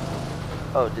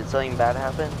 Oh, did something bad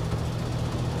happen?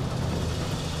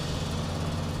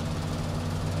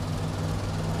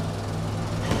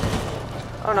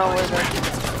 Oh no, where's that?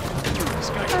 This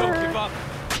guy don't give up.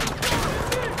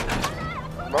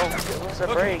 Bro, give us a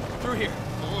Okay, break. through here.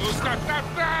 Oh, stop, stop,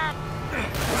 stop!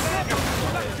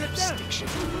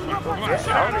 Get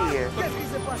out of here.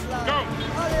 Go!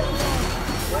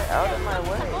 Get out of my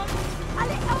way.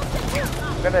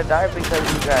 I'm gonna die because of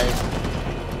you guys.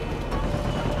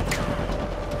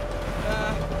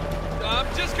 I'm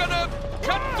just gonna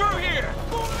cut through here.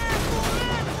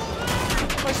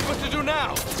 What am I supposed to do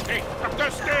now? Hey, up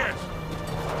those stairs!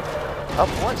 Up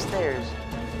what stairs?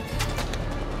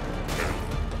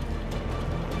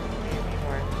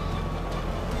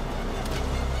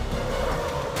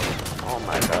 Oh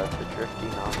my god, the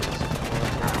drifting on this.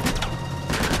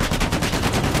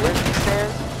 Where's the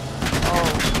stairs? Oh,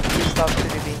 please stop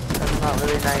shooting me. That's not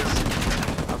really nice.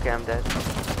 Okay, I'm dead.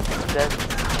 I'm dead.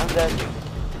 I'm dead.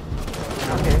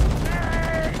 Okay.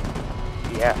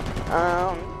 Yeah.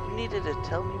 You needed to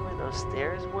tell me where those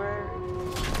stairs were?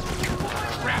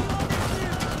 Crap!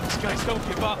 These guys don't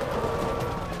give up.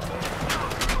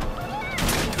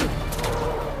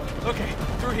 Okay,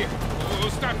 through here. Oh,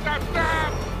 stop, stop,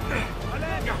 stop!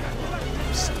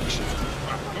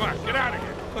 Come on, get out of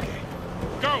here. Okay.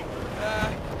 Go!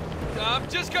 I'm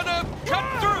just gonna cut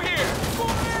through here.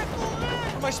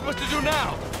 What am I supposed to do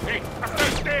now? Hey, up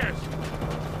those stairs!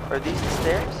 Are these the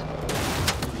stairs?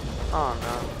 Oh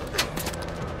no.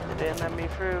 They didn't let me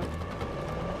through.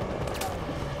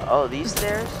 Oh, these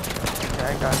stairs? Okay,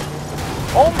 I got you.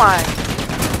 Oh my!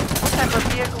 type of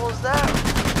vehicle is that?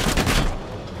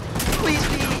 Please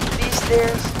be these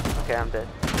stairs. Okay, I'm dead.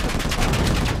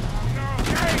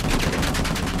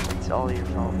 It's all your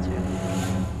fault too.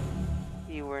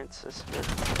 You weren't suspicious.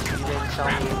 You didn't tell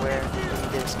me where you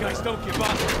did. These guys don't give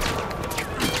up.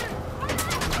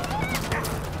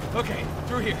 Okay,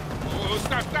 through here. Oh,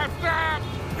 stop!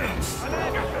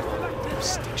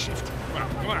 Stick shift. Well,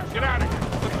 come on, get out of here.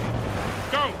 Okay.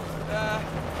 Go!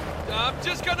 I'm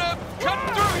just gonna cut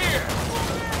through here.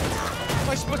 What am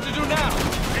I supposed to do now?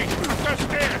 Hey, up the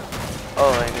stairs!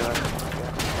 Oh, I knew it.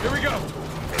 Here we go.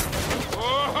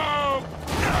 Whoa!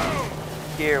 No!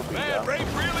 Here we Man, go.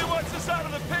 Rafe really wants us out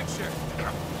of the picture.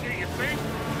 Gee, you think?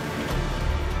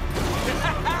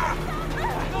 I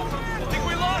think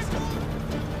we lost him.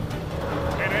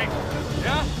 Hey,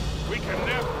 Yeah? we can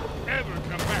never, ever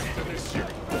come back to this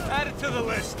city. Add it to the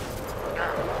list.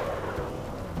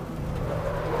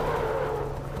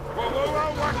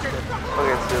 Whoa, watch it!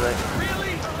 Okay, it's too late.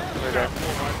 Really? We're done.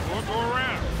 We'll go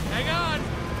around. Hang on.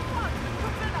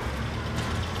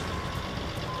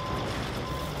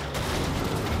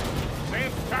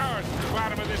 Sam's tower's at the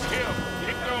bottom of this hill.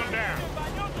 Keep going down.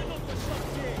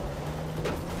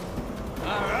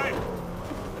 All right.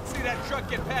 Let's see that truck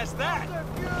get past that.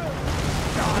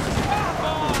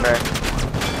 Okay.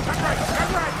 That's right!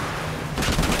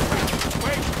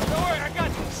 Wait, Don't worry, I got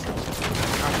this.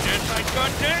 I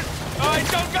got this. I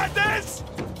don't got this.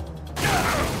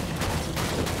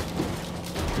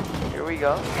 Here we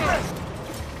go. A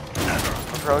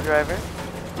pro driver.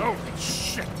 oh,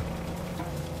 shit!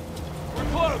 We're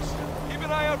close. Keep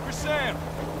an eye out for Sam.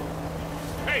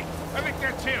 Hey, I think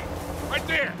that's him. Right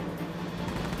there.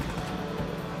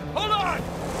 Hold on.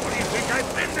 What do you think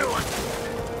I've been doing?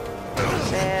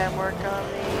 Sam, we're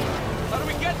coming. How do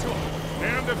we get to him?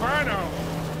 Damned if I know.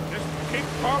 Just keep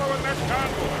following that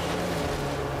convoy.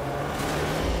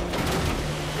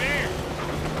 There.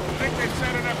 Think they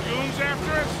sent enough goons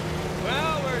after us?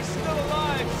 Well, we're still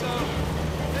alive, so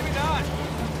maybe not.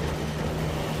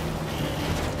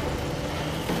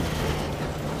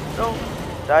 No.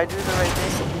 Did I do the right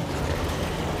thing?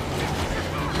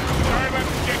 Sorry about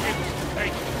the chickens. Hey,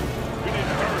 we need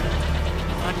to hurry.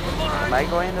 Am I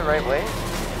going the right way?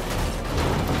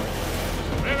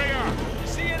 There they are. You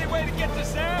see any way to get to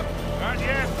Sam? Not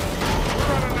yet.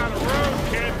 We're running out of road,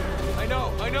 kid. I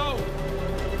know.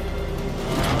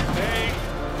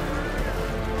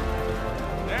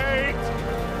 Nate!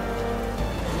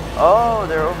 Oh,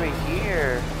 they're over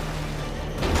here.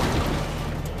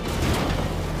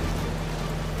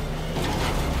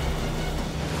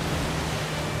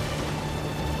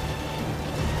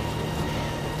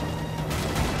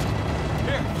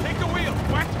 Here, take the wheel.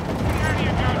 What? Out of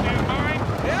your goddamn mind?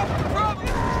 Yep, probably.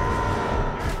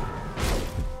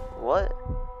 What?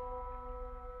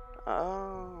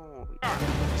 Oh.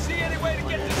 You see any way to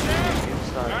get to Sam?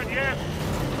 Sorry. Not yet.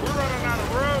 We're running out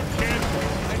of road, kid.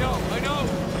 I know.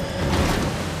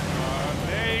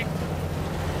 Nate.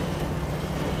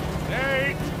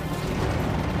 Nate!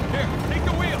 Here, take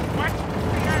the wheel. What?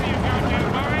 Out of your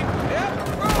goddamn mind? Yep,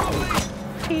 probably.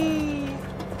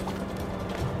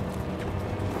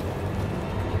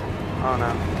 Oh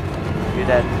no. You're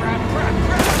dead. Crap.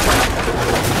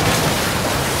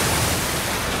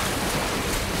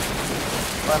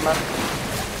 Climb up.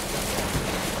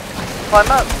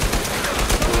 Climb up!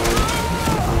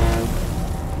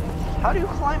 How do you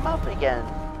climb up again?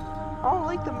 I don't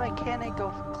like the mechanic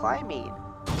of climbing.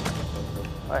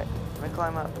 Alright, let me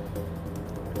climb up.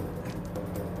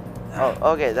 Oh,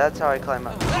 okay, that's how I climb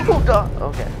up. Oh, duh.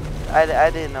 Okay. I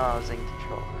didn't know I was in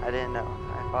control. I didn't know.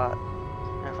 I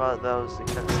thought that was the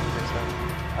cutscene or something.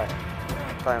 Alright,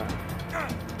 climb up.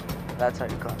 That's how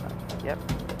you climb up. Yep.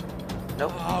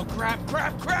 Nope. Oh, crap.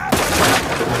 Climb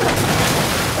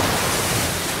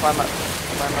up.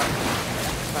 Climb up.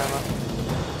 Climb up.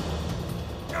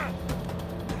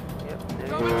 Yep, there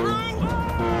you go.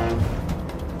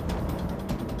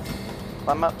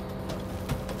 Climb up.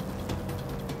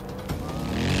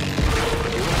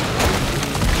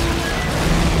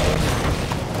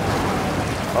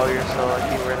 Oh, you're so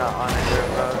lucky we're not on a dirt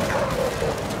road.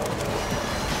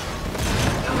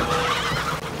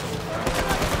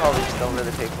 Probably still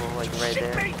really people like right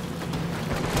there.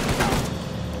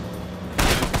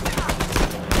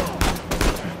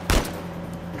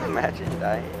 Imagine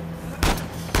dying.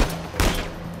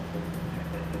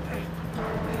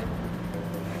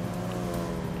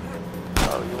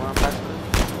 Oh, you want to pass this?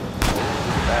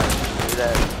 Do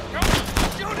that. Don't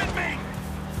shoot at me!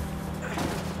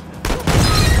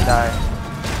 Die.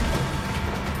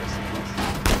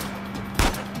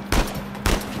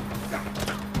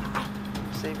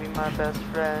 Saving my best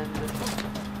friend.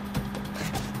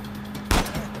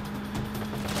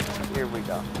 Here we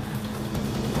go.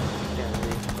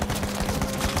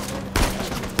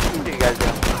 What do you guys do?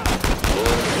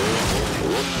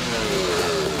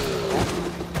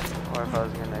 Or if I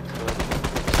was gonna explode.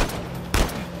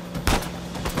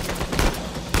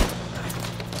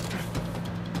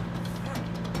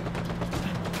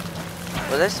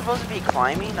 Was I supposed to be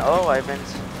climbing? Oh, I've been.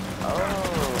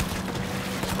 Oh.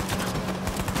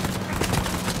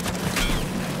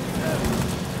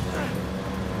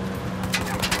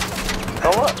 Go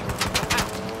up.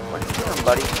 What are you doing,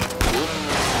 buddy?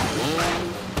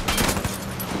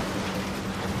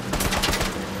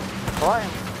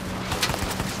 Climb.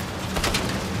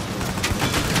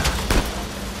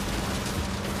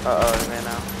 Uh-oh, I ran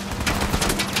out.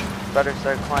 Better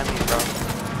start climbing, bro.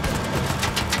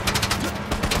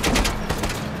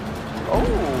 Oh,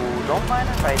 don't mind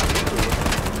if I do.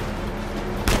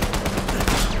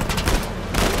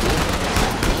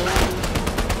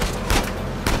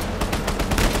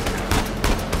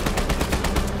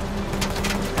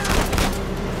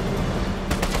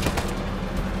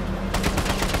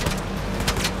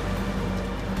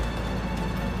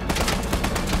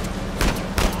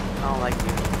 I don't like you.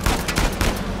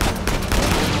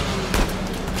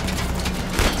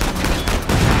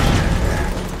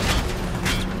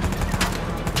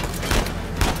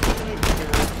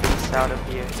 Out of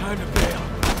here. Time to bail.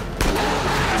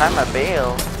 Time to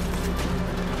bail.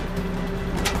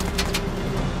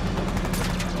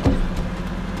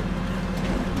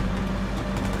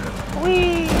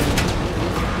 Whee!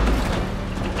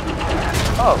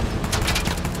 Oh.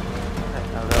 I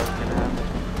didn't know that was gonna happen.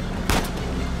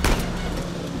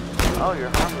 Oh,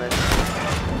 you're harmless.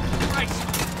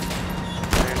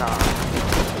 No, you're not.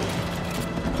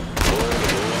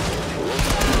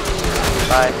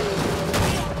 Bye.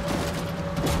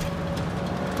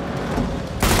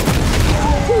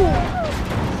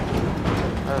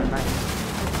 Oh, nice.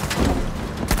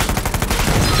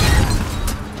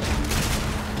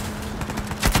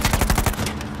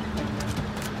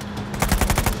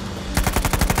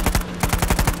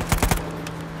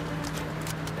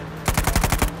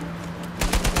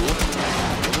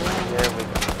 There we go.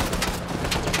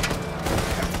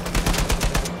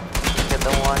 Get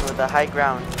the one with the high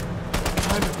ground.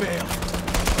 Time to bail.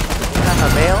 Time to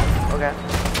bail? Okay.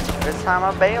 It's time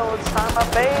to bail. It's time to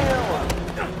bail.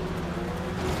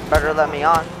 Better let me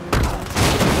on.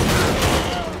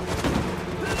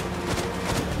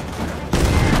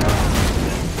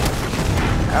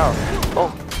 Oh.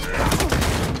 Oh.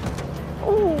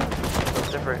 Ooh.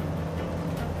 That's different.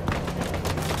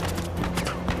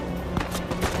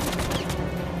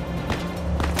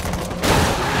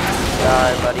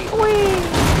 Die, buddy. Whee!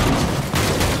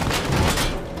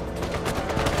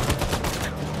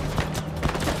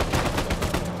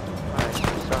 Alright,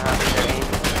 I'm so happy their aim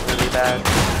is really bad.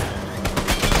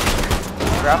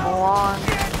 Grapple on.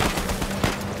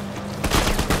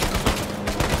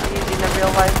 I'm using the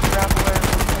real life grappler.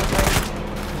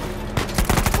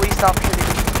 Please stop shooting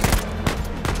me.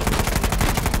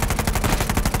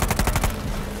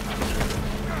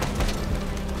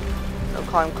 No,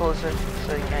 climb closer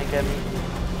so you can't get me.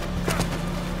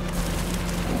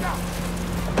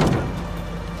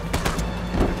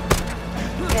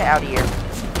 Get out of here.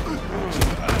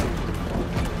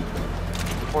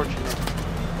 Unfortunate.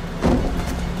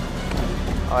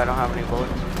 Oh, I don't have any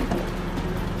bullets.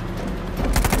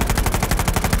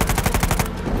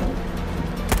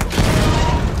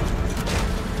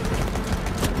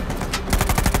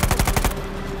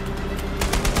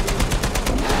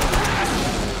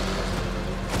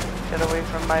 Get away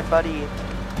from my buddy.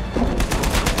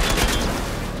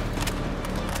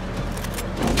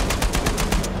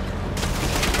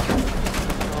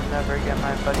 You'll never get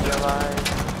my buddy alive.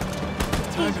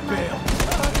 Time to bail.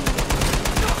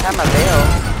 Time to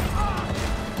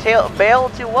bail? Bail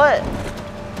to what?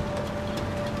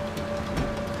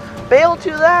 Bail to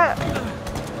that?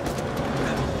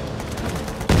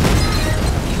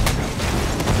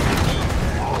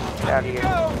 Get out of here.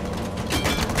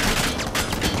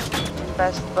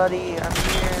 Best buddy, I'm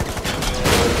here.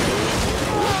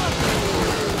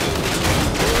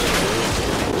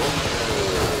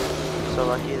 I'm so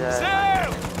lucky that...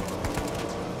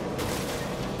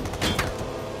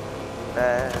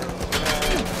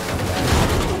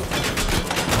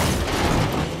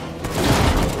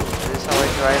 This is how I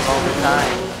drive all the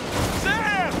time.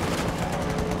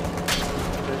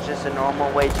 It's just a normal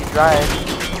way to drive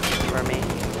for me.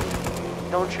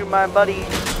 Don't shoot my buddy.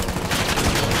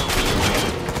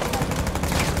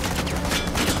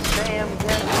 Sam,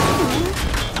 get me.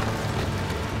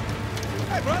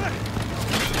 Hey, brother!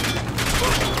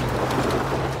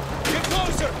 Get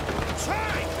closer!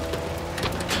 Try!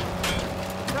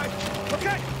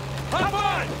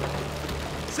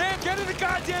 Get in the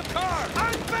goddamn car!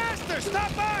 I'm faster!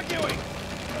 Stop arguing!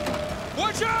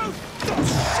 Watch out!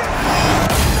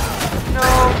 No,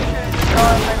 you should've just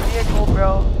gone in my vehicle,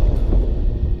 bro.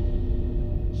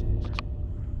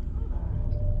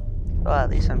 Well, at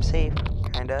least I'm safe,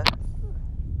 kinda.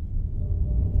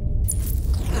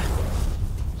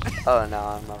 Oh no,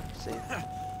 I'm not safe.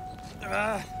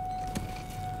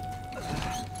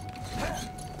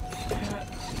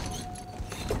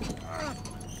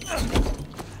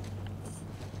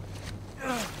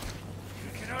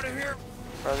 Get out of here!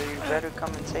 Brother, you better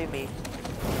come and save me.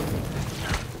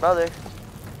 Brother.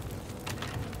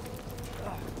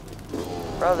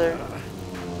 Brother.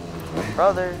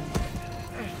 Brother.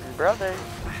 Brother.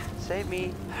 Save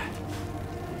me.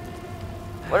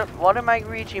 What am I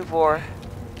reaching for?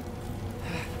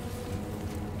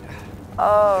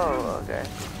 Oh, okay.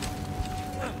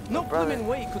 No brother. blooming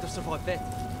way could have survived that.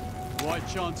 Why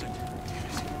chance it?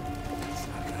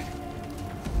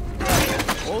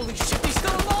 Holy shit, he's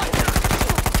still alive!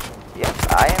 Yep,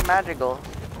 I am magical.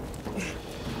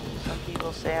 Some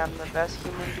people say I'm the best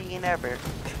human being ever.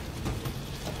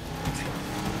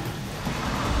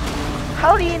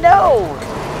 How do you know?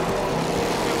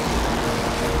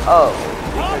 Oh,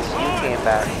 because you came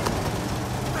back.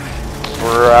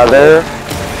 Brother.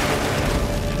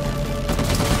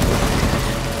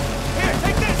 Here,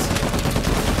 take this!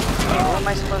 What am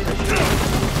I supposed to shoot?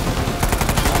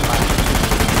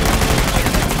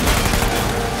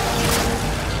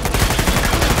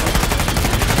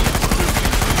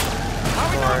 How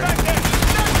we doing back there?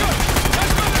 Not good! Not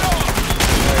good at all!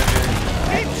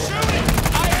 Keep shooting!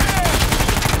 I am!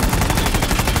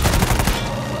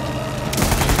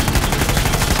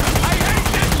 I hate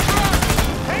this truck!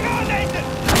 Hang on, Nathan!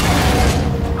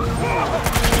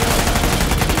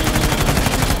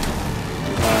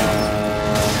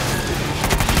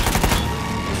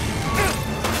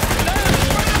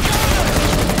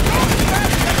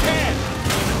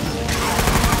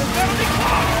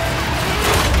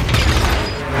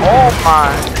 Oh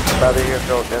my! Brother, you're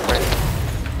built different.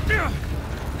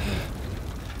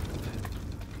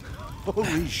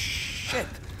 Holy shit.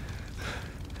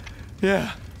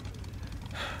 Yeah.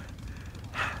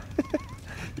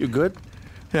 You good?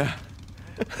 Yeah.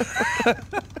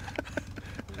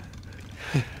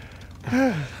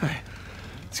 Alright,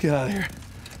 let's get out of here.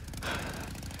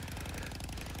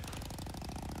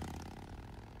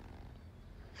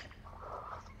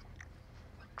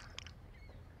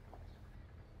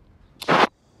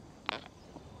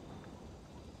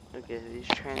 Okay, these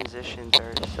transitions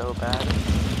are so bad.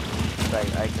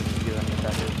 Like, I couldn't do any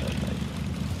better, but like,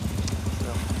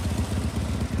 still.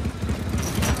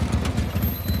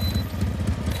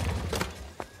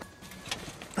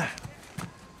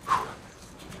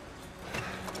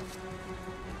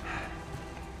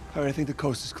 All right, I think the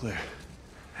coast is clear.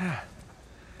 All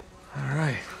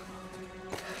right.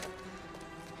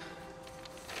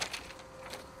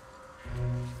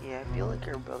 Yeah, I feel like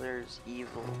your brother's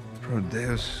evil. Pro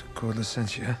Deus cor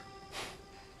licentia.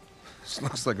 This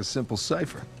looks like a simple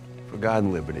cipher. For God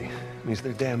and liberty. I mean, it's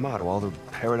their damn motto. All the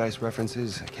paradise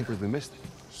references. I can't believe we missed it.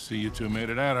 See, you two made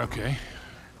it out okay.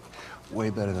 Way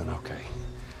better than okay.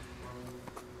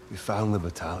 We found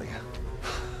Libertalia.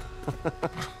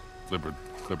 Liber,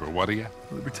 what are you?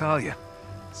 Libertalia.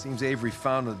 Seems Avery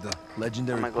founded the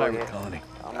legendary I'm gonna go pirate get- colony.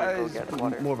 I'm gonna go It's get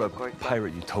water. more of a Quick.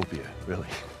 pirate utopia, really.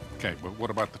 Okay, but what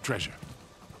about the treasure?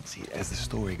 See, as the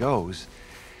story goes,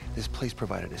 this place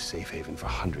provided a safe haven for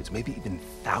hundreds, maybe even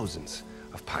thousands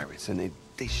of pirates, and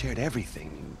they shared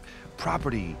everything.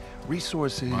 Property,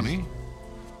 resources. Money?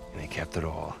 And they kept it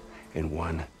all in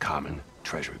one common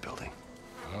treasury building.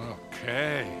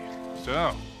 Okay.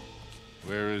 So,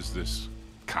 where is this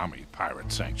commie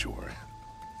pirate sanctuary?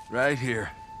 Right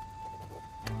here.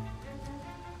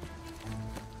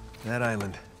 That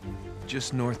island,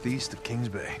 just northeast of Kings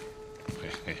Bay.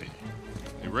 Hey,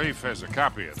 Rafe has a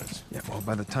copy of this. Yeah, well,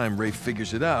 by the time Ray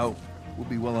figures it out, we'll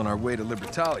be well on our way to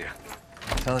Libertalia.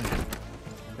 I'm telling you,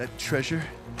 that treasure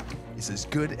is as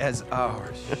good as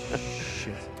ours.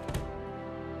 Shit.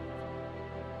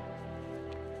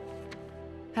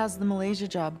 How's the Malaysia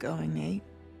job going, Nate?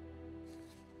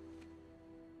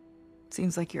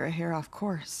 Seems like you're a hair off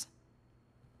course.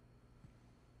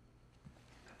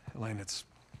 Elaine, it's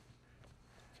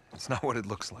not what it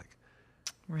looks like.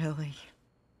 Really?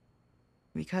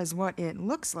 Because what it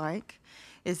looks like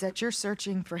is that you're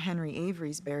searching for Henry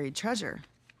Avery's buried treasure.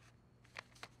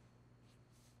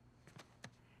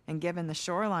 And given the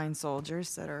shoreline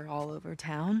soldiers that are all over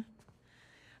town,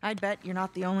 I'd bet you're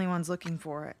not the only ones looking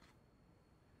for it.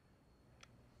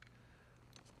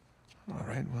 All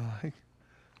right, well, I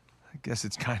guess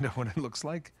it's kind of what it looks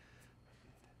like.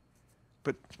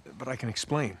 But I can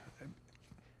explain.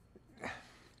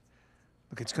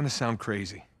 Look, it's gonna sound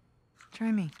crazy.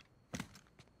 Try me.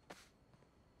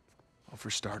 Well, for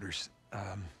starters,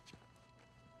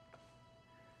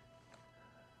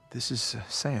 this is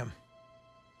Sam.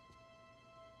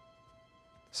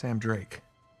 Sam Drake.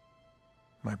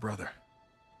 My brother.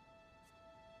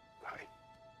 Hi.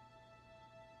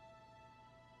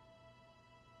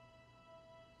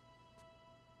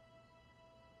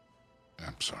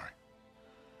 I'm sorry.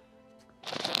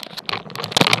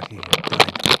 He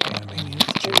died climbing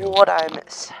into jail. What I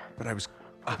miss? But I was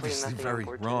Hopefully obviously nothing very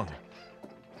important. wrong.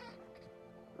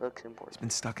 Looks He's important. been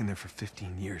stuck in there for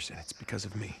 15 years, and it's because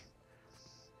of me.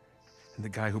 And the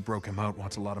guy who broke him out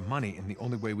wants a lot of money, and the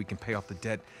only way we can pay off the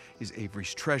debt is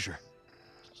Avery's treasure.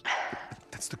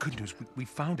 But that's the good news. We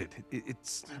found it.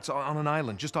 It's on an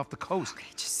island just off the coast. Okay,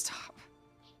 just stop.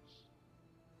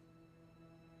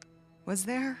 Was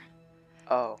there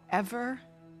Oh, ever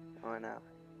oh no.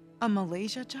 a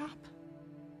Malaysia job?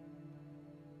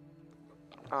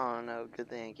 Oh no, good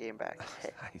thing I came back. Hey,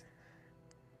 I-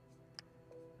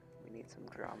 we need some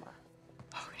drama.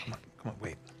 Okay. Come on,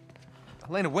 wait.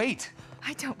 Elena, wait!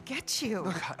 I don't get you.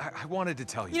 Look, I wanted to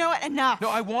tell you. You know what? Enough. No,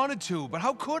 I wanted to, but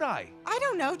how could I? I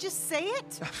don't know. Just say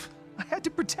it. I had to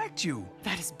protect you.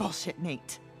 That is bullshit,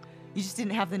 Nate. You just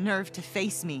didn't have the nerve to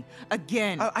face me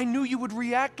again. I knew you would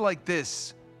react like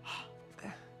this.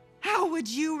 How would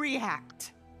you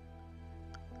react?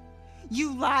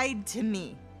 You lied to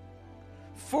me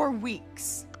for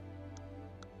weeks.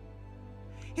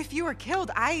 If you were killed,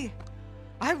 I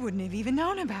wouldn't have even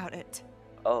known about it.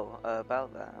 Oh,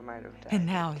 about that, I might have died. And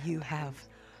now you have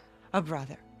a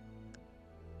brother.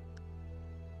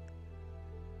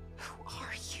 Who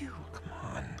are you? Come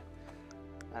on.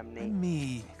 I'm Nate.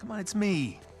 Me. Come on, it's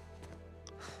me.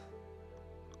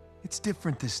 It's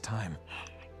different this time.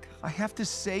 I have to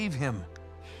save him.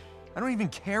 I don't even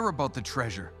care about the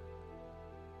treasure.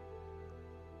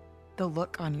 The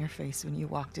look on your face when you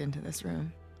walked into this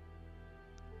room.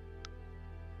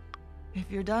 If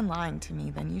you're done lying to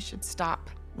me, then you should stop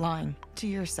lying to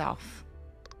yourself.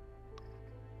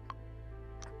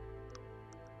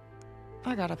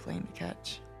 I got a plane to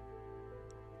catch.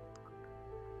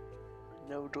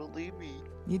 No, don't leave me.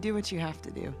 You do what you have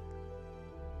to do.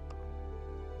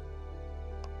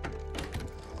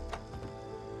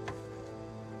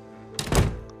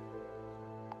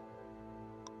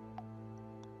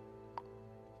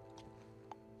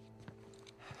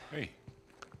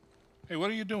 Hey, what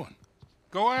are you doing?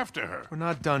 Go after her. We're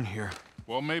not done here.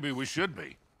 Well, maybe we should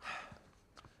be.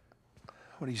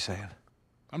 What are you saying?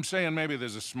 I'm saying maybe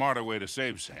there's a smarter way to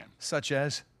save Sam. Such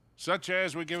as? Such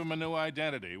as we give him a new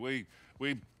identity. We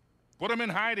put him in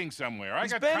hiding somewhere.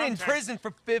 He's been in prison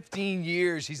for 15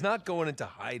 years. He's not going into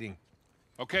hiding.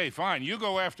 Okay, fine. You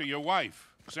go after your wife.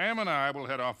 Sam and I will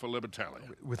head off for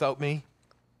Libertalia. Without me?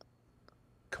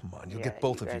 Come on, you'll get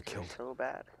both of you guys are killed. So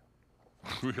bad.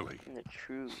 Really? In a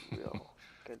true, real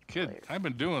good Kid, player. I've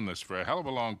been doing this for a hell of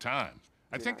a long time.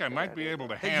 I think I might be able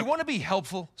to Hey, handle... you want to be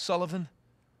helpful, Sullivan?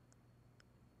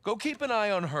 Go keep an eye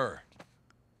on her.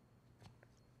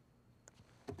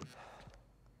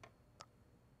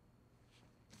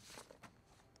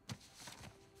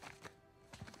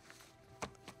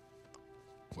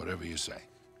 Whatever you say.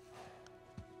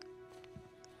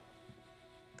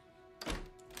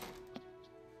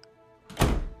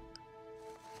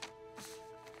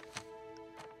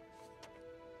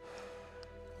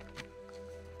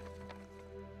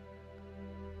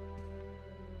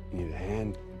 You need a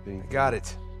hand? I got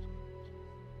it.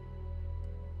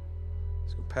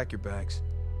 Let's go pack your bags.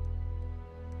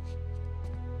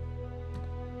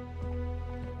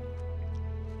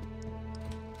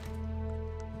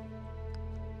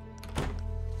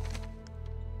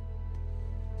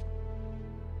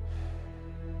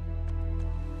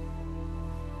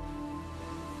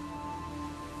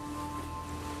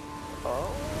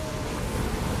 Oh.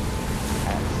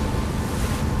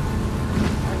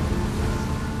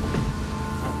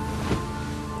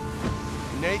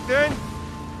 Nathan?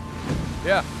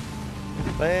 Yeah.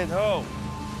 Land ho.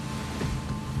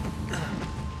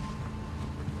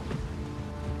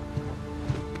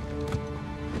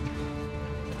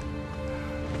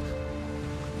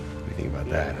 What do you think about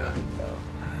that, huh?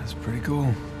 That's pretty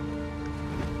cool.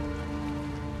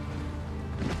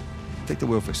 Take the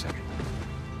wheel for a second.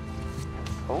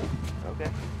 Oh, okay.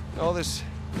 All this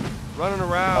running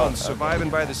around, surviving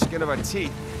by the skin of our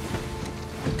teeth.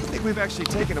 I think we've actually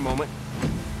taken a moment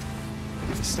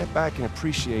to step back and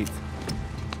appreciate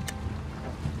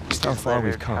just how far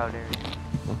we've come.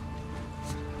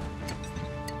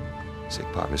 Sic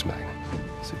parvis magna.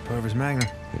 Sic parvis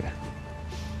magna. Yeah.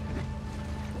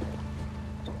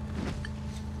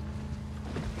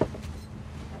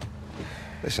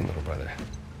 Listen, little brother.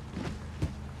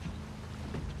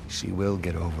 She will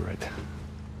get over it.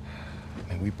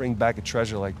 I mean, we bring back a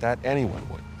treasure like that, anyone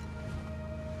would.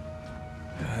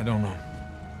 I don't know.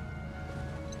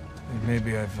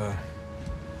 Maybe I've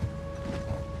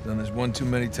done this one too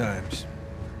many times.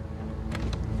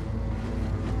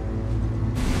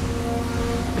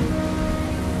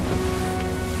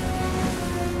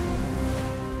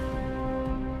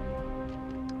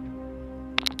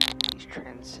 These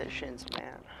transitions,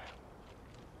 man.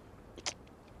 It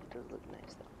does look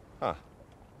nice though. Huh.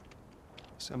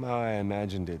 Somehow I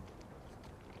imagined it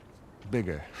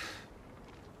bigger.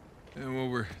 Yeah, well,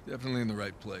 we're definitely in the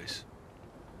right place.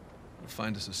 We'll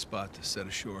find us a spot to set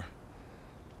ashore.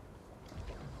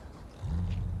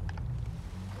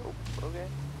 Oh, okay.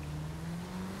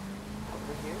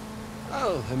 Over here?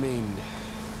 Oh, I mean,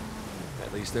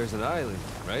 at least there's an island,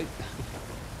 right?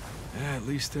 Yeah, at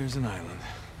least there's an island.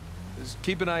 Just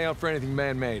keep an eye out for anything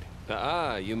man-made.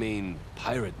 Ah, you mean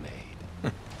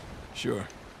pirate-made. Sure.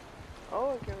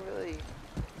 Oh, I can really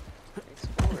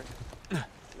explore.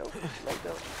 Nope, let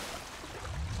go.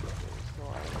 There's no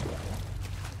island.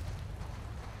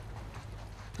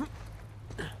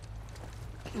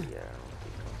 Yeah, I don't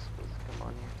think I'm supposed to come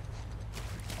on here.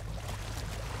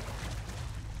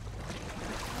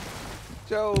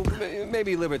 So,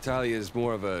 maybe Libertalia is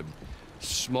more of a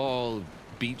small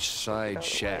beachside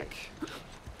shack.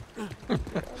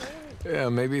 Yeah,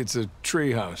 maybe it's a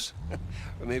tree house.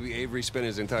 Or maybe Avery spent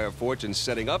his entire fortune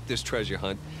setting up this treasure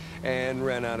hunt and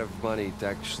ran out of money to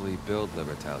actually build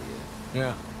Libertalia.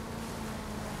 Yeah.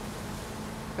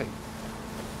 Hey,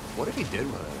 what if he did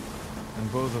run out of money?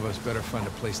 And both of us better find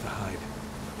a place to hide.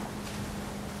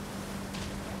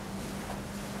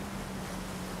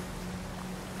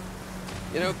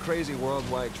 You know, crazy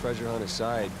worldwide treasure hunt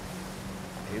aside,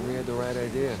 Avery had the right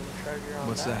idea. Treasure on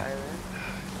What's that? island.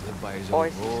 Lived by his Oh, I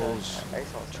own see rules, something. I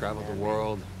saw something traveled the there.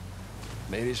 world,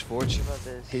 made his fortune What about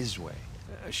this? his way.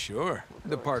 Sure.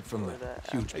 We'll go Apart from the explore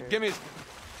that huge... after. Give me...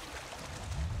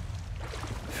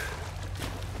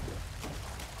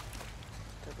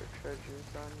 Whatever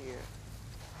treasures on here.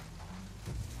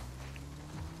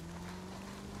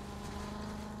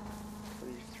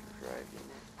 Please driving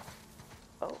it.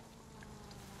 Oh.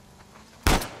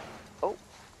 Oh.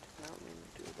 Did not mean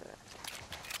to do that.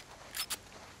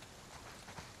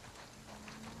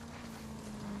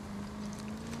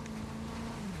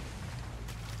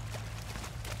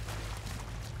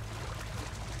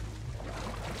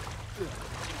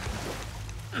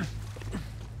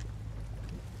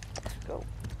 Let's go.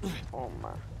 Oh my.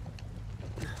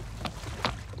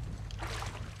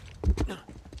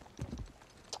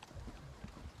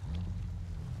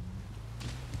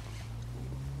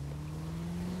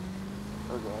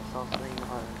 Okay, I saw something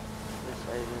on this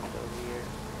island over here.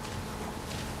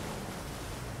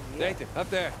 Yeah. Nathan, up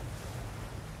there.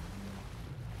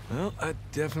 Well, that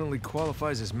definitely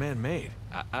qualifies as man-made.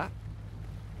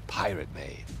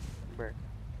 Pirate-made. Bird.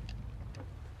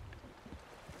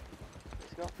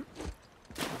 Let's go.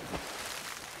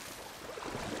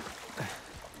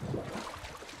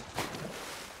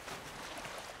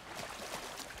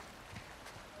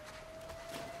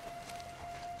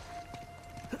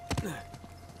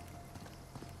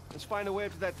 Let's find a way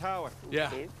up to that tower. Yeah.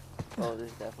 Cave? Oh,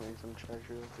 there's definitely some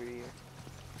treasure over here.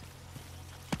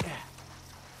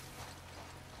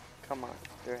 Come on,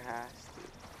 there has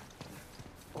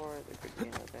to. Or there could be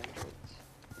another entrance.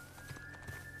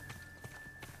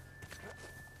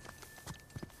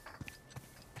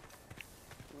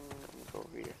 Let me go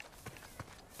over here.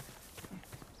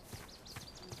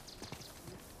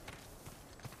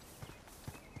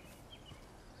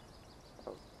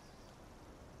 Oh.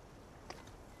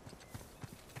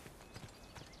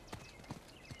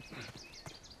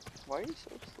 Why are you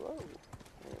so slow?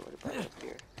 Hey, what about up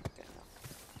here? Okay, no.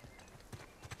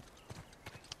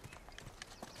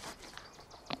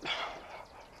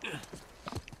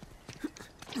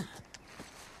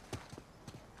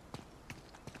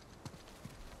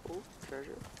 Oh,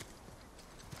 treasure.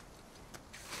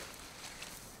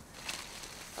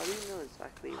 How do you know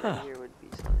exactly where here would be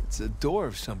something? It's a door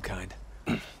of some kind.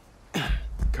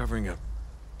 Covering a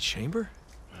chamber?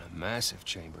 A massive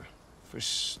chamber. For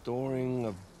storing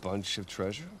a bunch of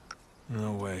treasure?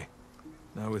 No way.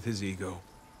 Not with his ego.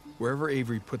 Wherever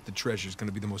Avery put the treasure is going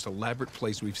to be the most elaborate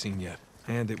place we've seen yet.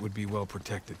 And it would be well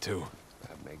protected, too.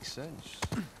 That makes sense.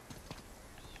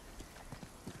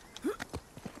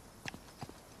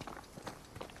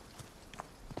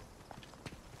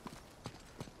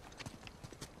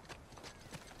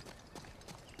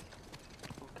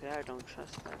 Okay, I don't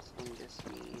trust that, so I'm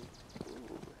guessing.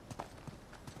 Ooh.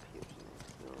 Appears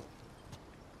nice though.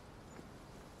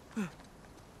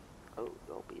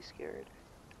 be scared.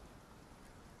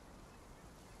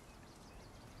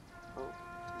 Oh,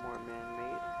 more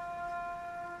man-made.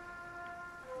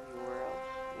 Anywhere else?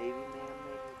 Maybe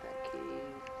man-made with that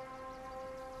cave.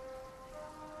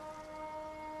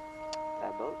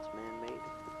 That boat's man-made.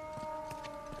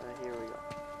 Here we go.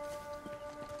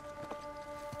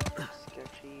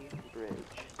 Sketchy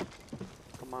bridge.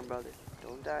 Come on, brother.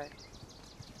 Don't die.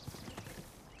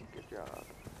 Good job.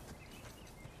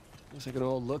 Looks like an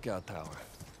old lookout tower.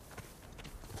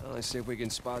 Well, let's see if we can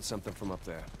spot something from up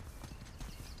there.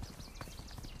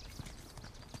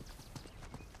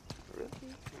 Really?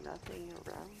 Nothing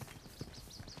around?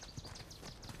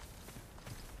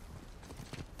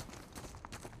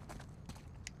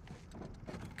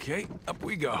 Okay, up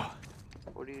we go.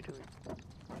 What are you doing?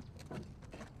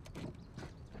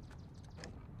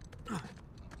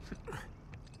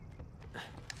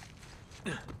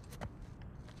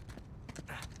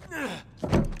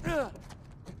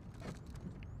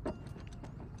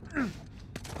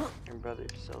 Your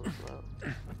brother's so slow.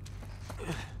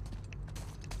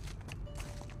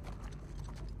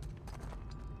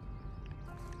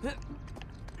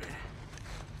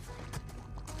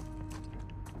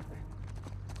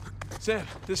 Sam,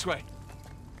 this way.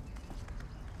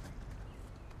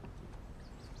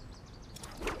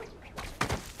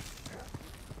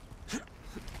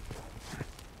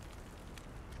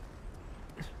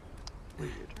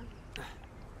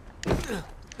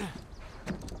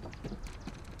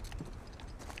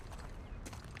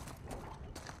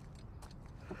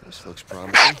 This looks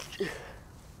promising.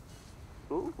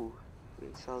 Ooh, we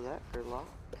can sell that for a lot.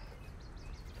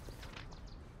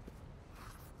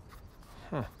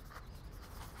 Huh.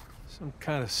 Some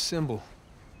kind of symbol.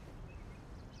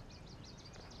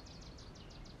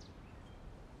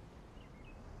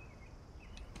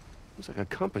 Looks like a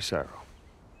compass arrow.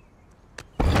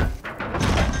 How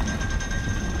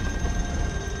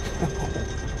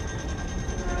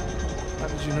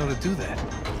did you know to do that?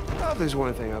 Well, there's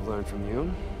one thing I've learned from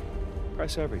you.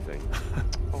 Press everything.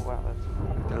 Oh wow, that's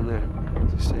cool. Down there.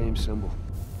 It's the same symbol.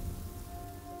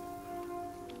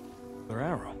 Their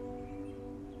arrow.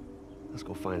 Let's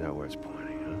go find out where it's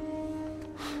pointing, huh?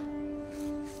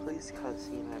 Please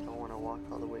cutscene, I don't want to walk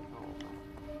all the way home.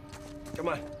 Come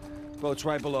on. Boat's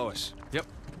right below us. Yep.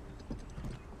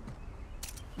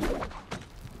 Can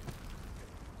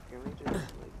we just like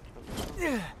jump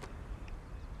down?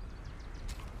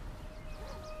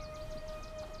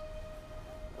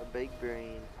 A big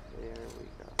brain. There we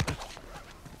go.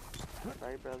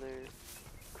 Bye, brother.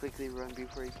 Quickly run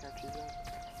before he catches us.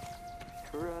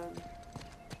 Run.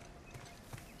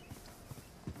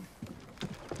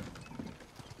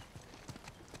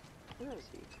 Where is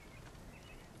he?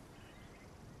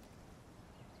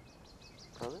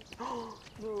 Brother? Oh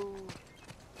no!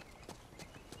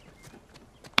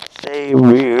 Stay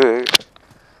weird.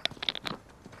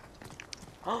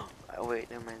 Oh wait,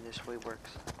 never mind. This way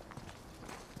works.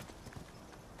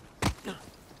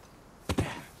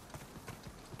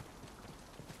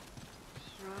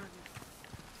 Run!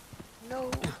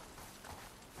 No!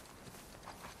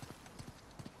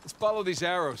 Let's follow these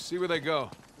arrows, see where they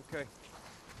go. Okay.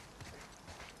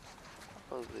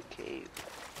 Oh, the cave.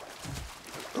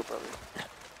 Let's go, brother.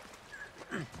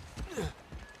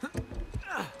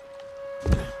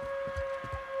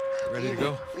 Ready to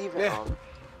go? Leave it Yeah. on.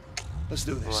 Let's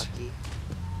do this. Lucky.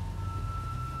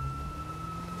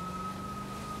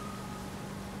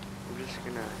 We're just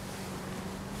gonna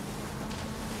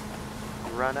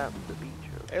run up the beach.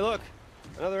 Hey, look.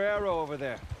 Another arrow over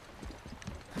there.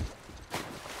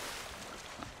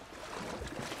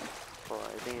 Well,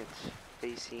 I think it's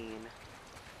facing.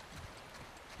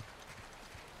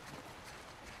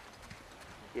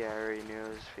 Yeah, I already knew it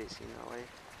was facing that way.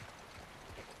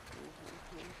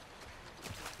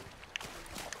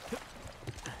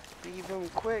 Leave him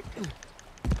quick.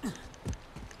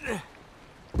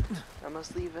 I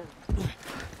must leave him.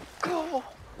 Go!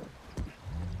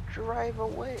 Drive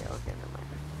away. Okay, never mind.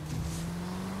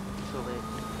 So late.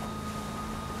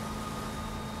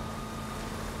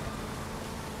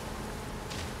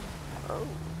 Oh.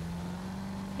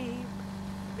 Beep.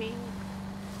 Beep.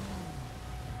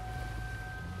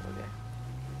 Okay.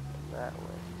 That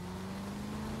way.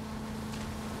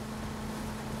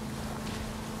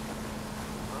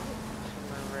 Oh,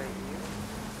 right here.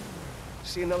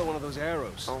 See another one of those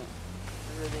arrows. Oh,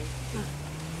 really?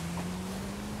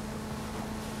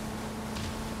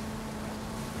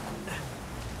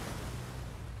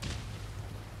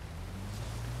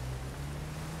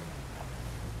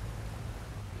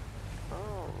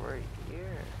 Oh, right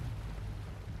here.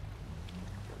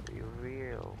 It's gonna be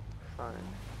real fun.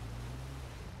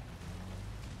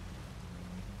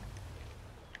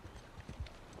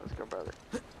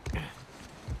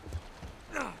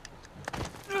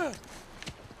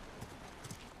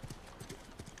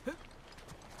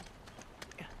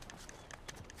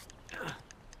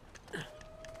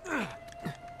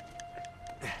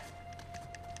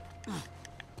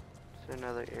 there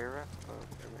another arrow? Oh,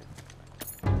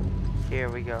 never mind. Here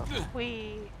we go.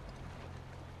 Whee!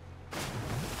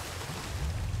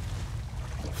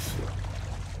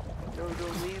 No,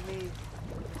 don't leave me.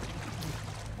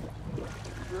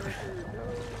 No.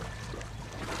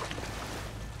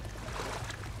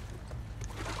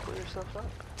 Pull yourself up.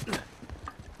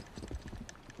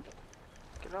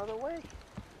 Get out of the way.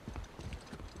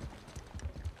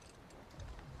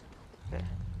 Okay.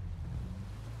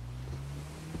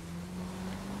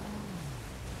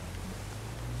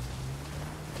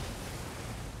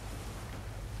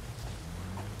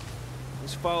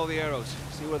 Let's follow the arrows,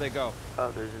 see where they go.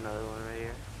 Oh, there's another one right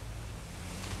here.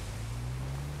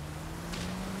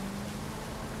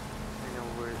 I know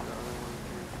where the other one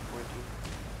is pointing.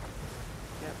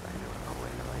 Yep, I know. Oh,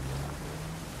 wait, no, I don't.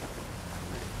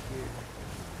 Right here.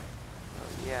 Oh,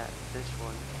 yeah, this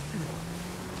one.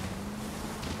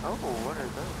 Oh, what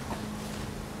are those?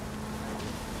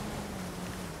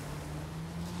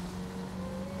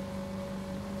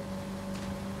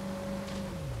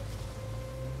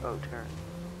 Oh, turn.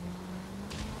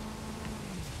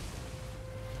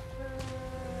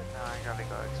 Now I gotta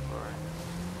go explore.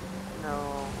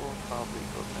 No, we'll probably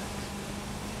go next.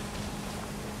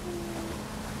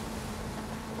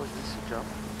 Was this a jump?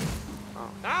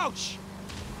 Oh. Ouch!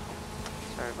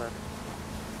 Sorry, bud.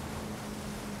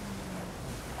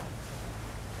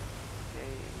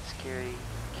 Okay, scary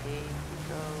cave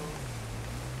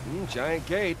we go. Giant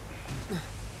gate.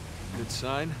 Good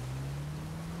sign.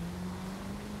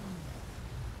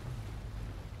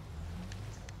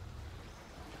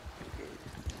 Okay,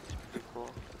 this is pretty cool.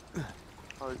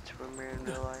 Oh, it's from here in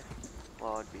real life.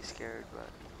 Well, I'd be scared, but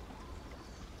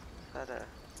is that a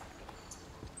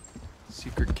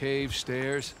Secret cave,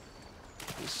 stairs.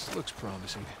 This looks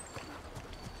promising.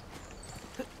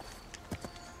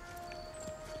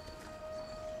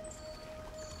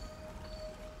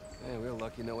 Man, we're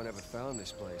lucky no one ever found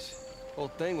this place. Whole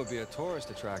thing would be a tourist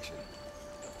attraction.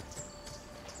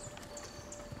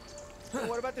 Hey,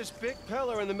 what about this big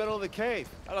pillar in the middle of the cave?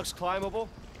 That looks climbable.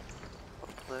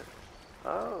 clip?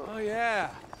 Oh. Oh, yeah.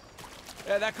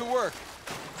 Yeah, that could work.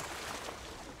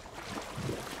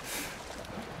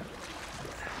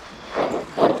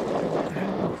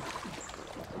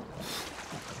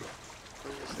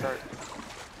 Where's it start?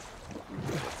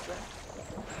 What's that?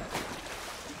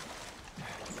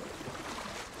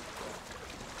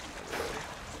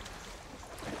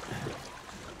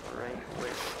 Right,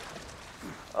 wait.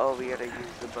 Oh, we gotta use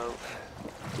the boat.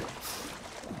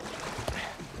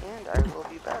 And I will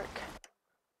be back.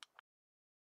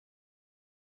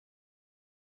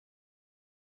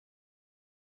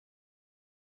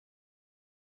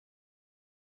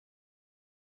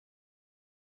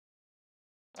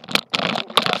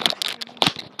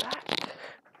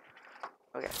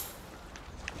 Okay.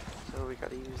 So we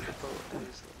gotta use the boat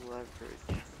as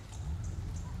leverage.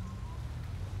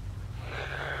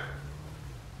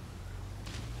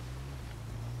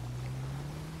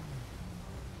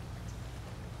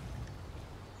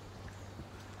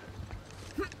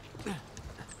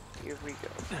 Here we go.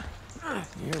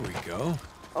 Here we go.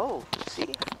 Oh, see?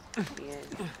 Me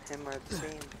and him are the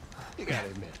same. You gotta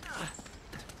admit,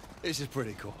 this is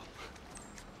pretty cool.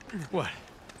 What?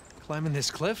 Climbing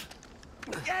this cliff?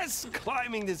 Yes!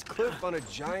 Climbing this cliff on a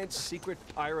giant secret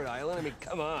pirate island? I mean,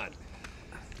 come on.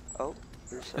 Oh,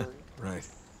 you're sorry. Right.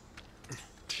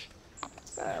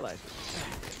 I like it.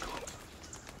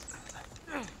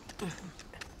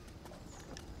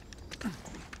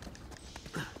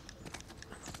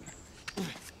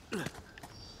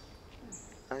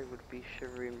 I would be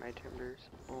shivering my timbers.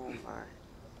 Oh my.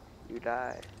 You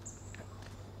die.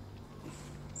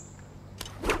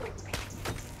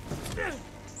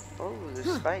 Oh,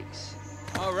 there's spikes.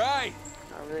 All right.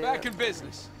 Not really Back that in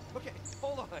business. Okay,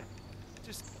 hold on.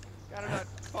 Just gotta not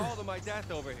fall to my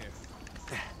death over here.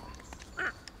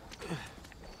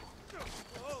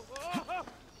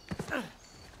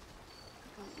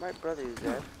 My brother is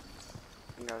dead.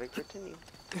 Gotta continue.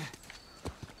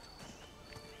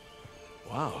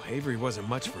 Wow, Avery wasn't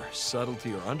much for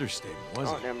subtlety or understatement, was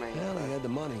Oh, he? never mind. Well, he had the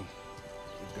money.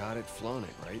 You got it, flown it,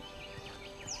 right?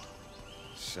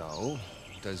 So,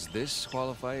 does this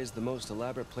qualify as the most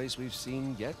elaborate place we've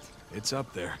seen yet? It's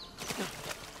up there.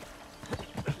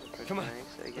 Come on, Nice,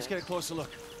 I let's guess. get a closer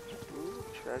look. Ooh,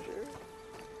 treasure.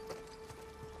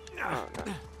 Oh,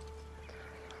 no.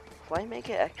 Why make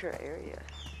it extra area?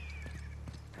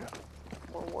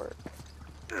 More work.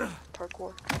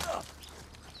 Parkour.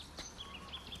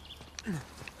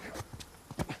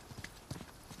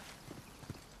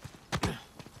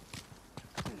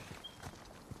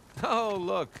 Oh,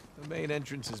 look. The main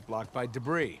entrance is blocked by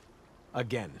debris.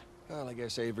 Again. Well, I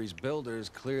guess Avery's builders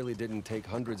clearly didn't take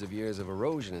hundreds of years of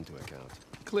erosion into account.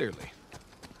 Clearly.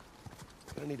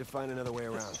 Gonna need to find another way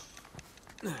around.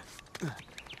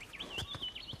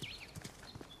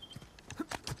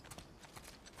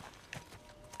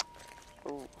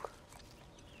 Oh.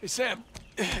 Hey, Sam.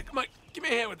 Come on, give me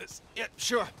a hand with this. Yeah,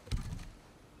 sure.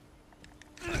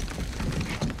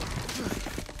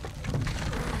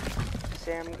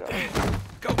 Sam, go.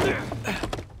 Go there.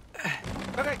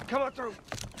 Okay, come on through.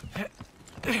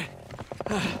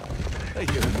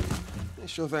 Thank you. Yeah,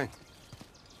 sure thing.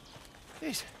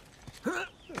 Jeez.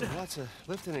 Lots of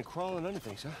lifting and crawling under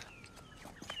things, huh?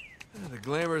 The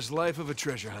glamorous life of a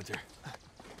treasure hunter.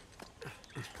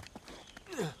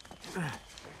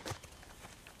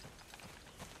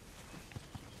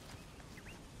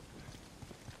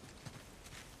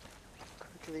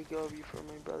 Quickly go before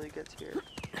my brother gets here.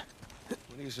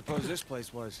 What do you suppose this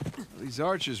place was? These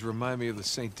arches remind me of the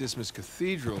St. Dismas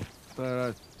Cathedral,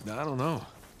 but I don't know.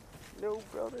 No,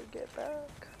 brother, get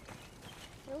back.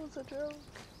 That was a joke.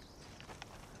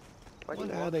 Why do you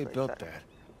Wonder how walk they like built that.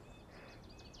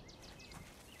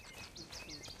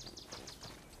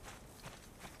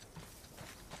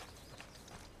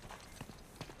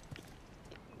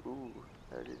 Ooh,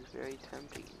 that is very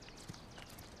tempting.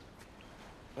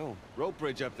 Oh, rope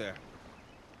bridge up there.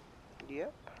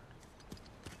 Yep.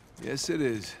 Yes, it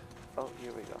is. Oh,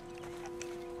 here we go.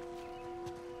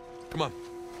 Come on.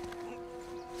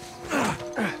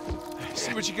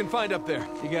 See what you can find up there.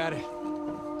 You got it.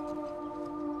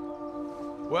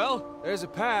 Well, there's a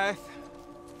path,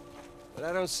 but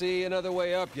I don't see another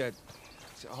way up yet.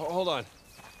 So, hold on.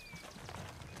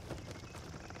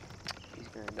 He's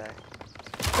gonna die.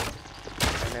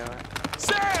 I knew it.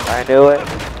 Sam! I knew it.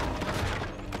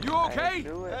 You I okay?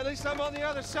 knew it. At least I'm on the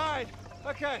other side.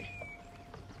 Okay.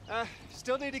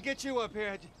 Still need to get you up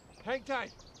here. Hang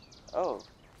tight. Oh,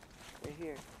 right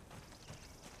here.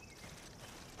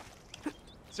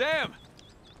 Sam!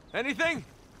 Anything?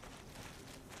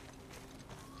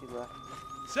 He left.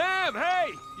 Sam,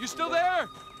 hey! You still there?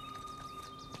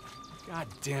 God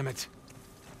damn it.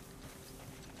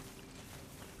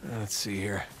 Let's see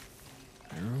here.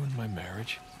 I ruined my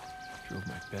marriage. Drove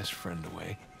my best friend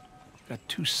away. Got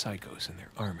two psychos in their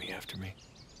army after me.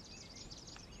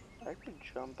 I could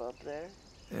jump up there.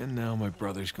 And now my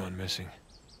brother's gone missing.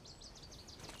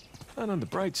 But on the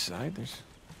bright side, there's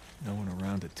no one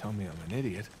around to tell me I'm an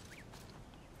idiot.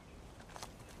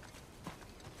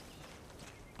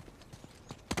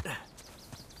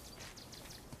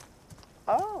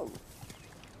 Oh!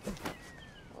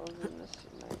 Wasn't this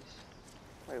nice?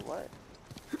 Wait, what?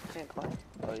 Can't climb?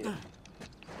 Oh, yeah.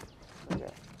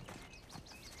 Okay.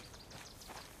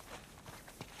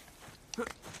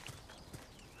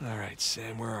 All right,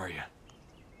 Sam, where are you?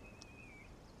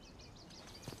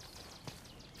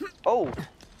 Oh!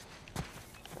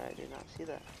 I did not see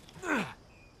that.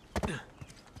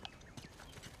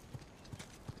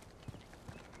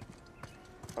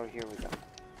 Oh, here we go.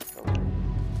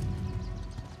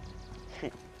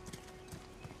 Okay.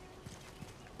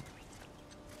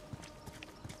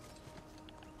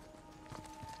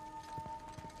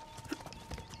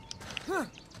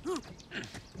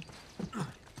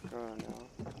 Oh no.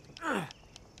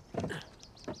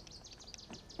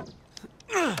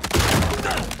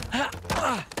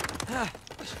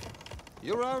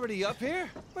 You're already up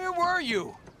here? Where were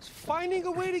you? Finding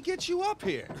a way to get you up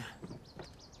here.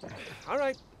 All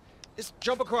right, just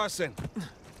jump across then.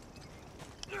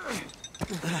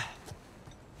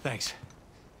 Thanks.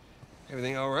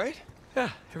 Everything all right? Yeah,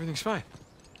 everything's fine.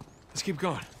 Let's keep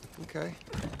going. Okay.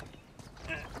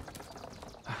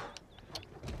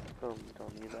 Oh, we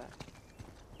don't need that.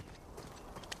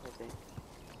 I think.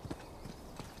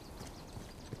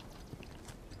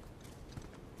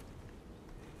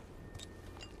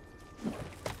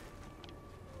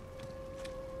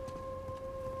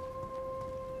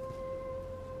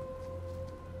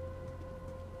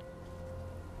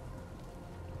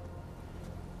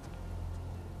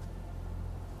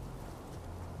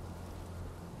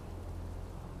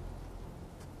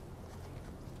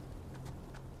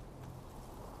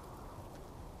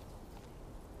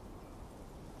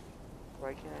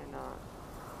 Why can I not?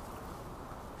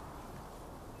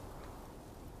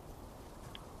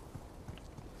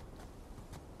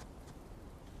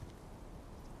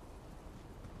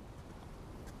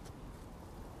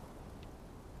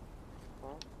 Huh?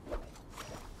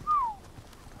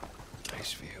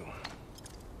 Nice view.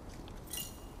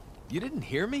 You didn't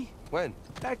hear me? When?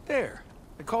 Back there.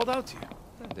 I called out to you.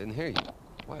 I didn't hear you.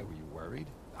 Why, were you worried?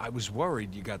 I was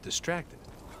worried you got distracted.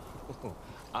 Oh,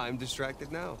 I'm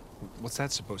distracted now. What's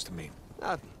that supposed to mean?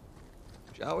 Nothing.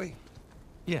 Shall we?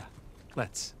 Yeah.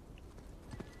 Let's.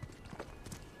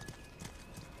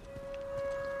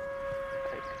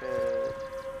 I could.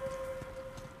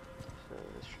 So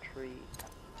the street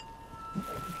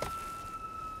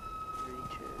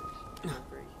reaches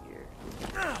over here.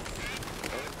 Okay.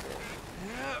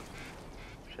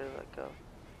 Should I let go?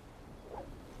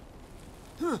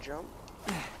 Jump.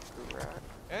 Grab.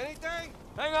 Anything?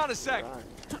 Hang on a sec. Run.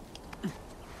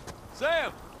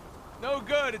 Sam! No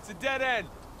good, it's a dead end.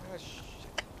 Ah, shit.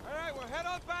 Alright, we'll head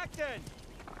on back then.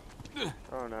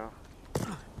 Oh no.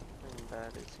 Something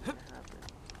bad is gonna happen.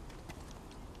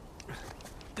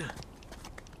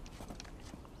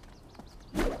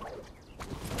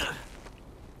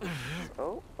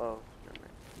 Oh, never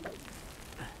mind.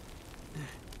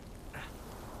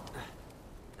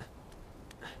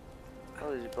 Oh,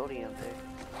 there's a building up there.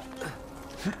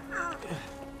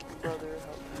 Brother,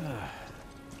 help me.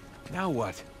 Now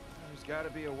what? There's gotta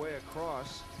be a way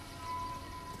across.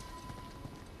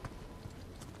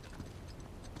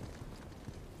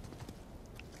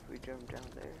 If we jump down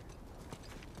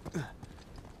there.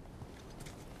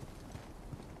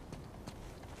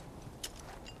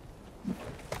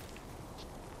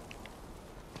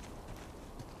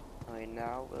 Okay,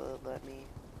 now will it let me?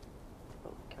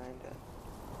 Oh, kinda.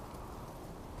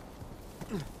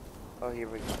 Oh, here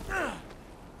we go.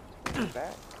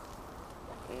 Back.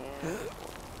 And forward.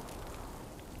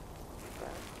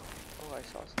 Back. Oh, I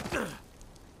saw something. And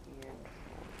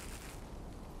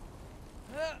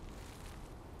forward.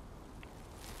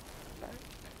 Back.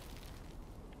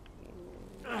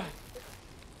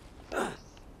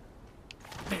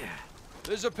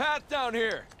 There's a path down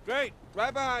here. Great,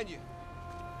 right behind you.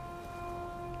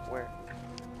 Where?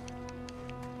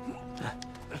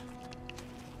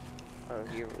 Oh,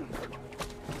 here we go.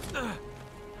 Oh.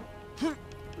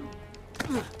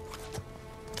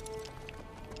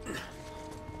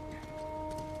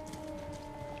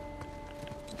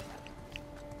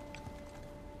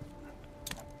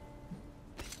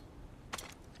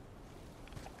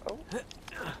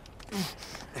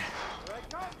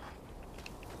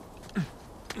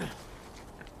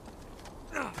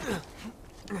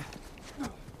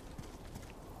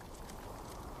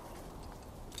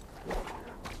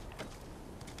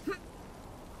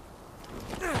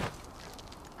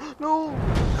 No!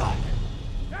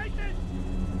 Nathan!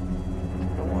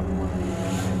 Don't want to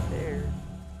there.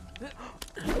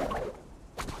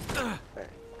 Okay.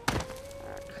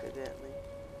 Accidentally.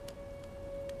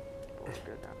 Bored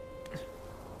it out.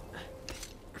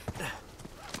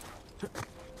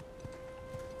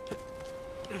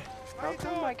 How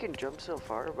come I can jump so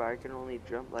far, but I can only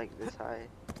jump like this high?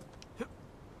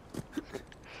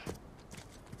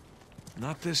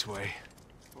 Not this way.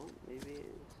 Oh, maybe it is.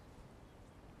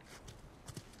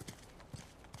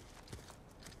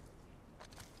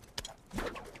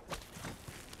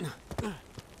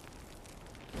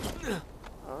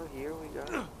 Oh, here we go.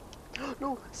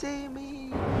 No, save me!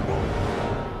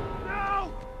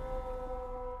 No!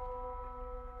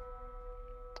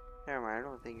 Never mind, I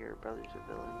don't think your brother's a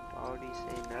villain. Why would he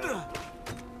say no?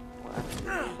 Well,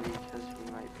 absolutely, because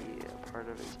we might be a part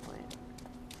of his plan.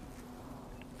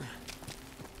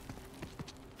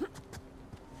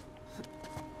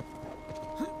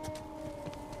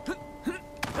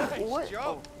 What?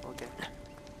 Joe. Oh, okay.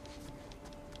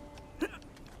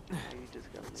 You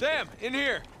just gotta make Sam, in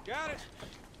here. Got it.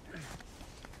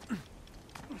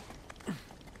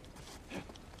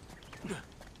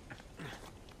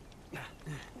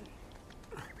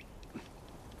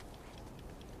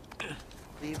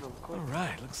 Leave him quick. All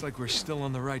right, looks like we're still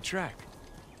on the right track.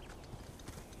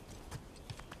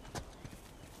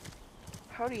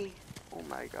 Howdy. Oh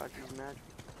my god, he's mad.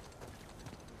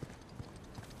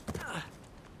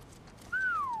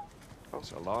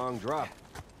 It's a long drop.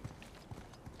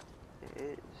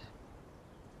 It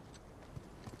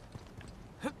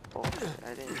is. Oh,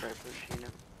 I didn't try pushing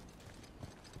him.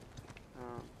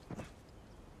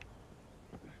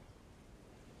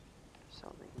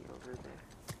 Something over there.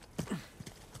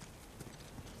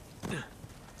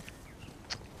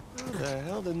 How the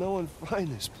hell did no one find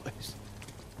this place?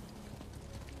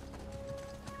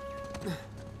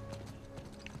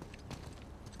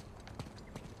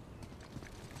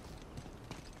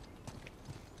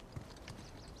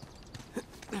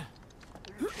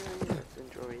 Let's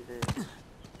enjoy this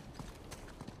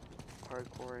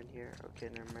hardcore in here. Okay,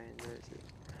 never mind. There's it.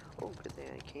 Oh, good thing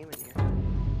I came in here.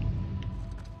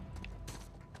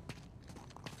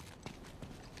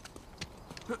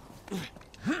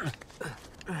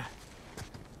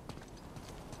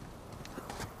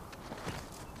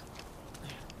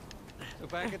 So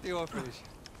back at the orphanage,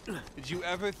 did you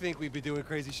ever think we'd be doing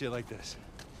crazy shit like this?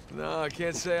 No, I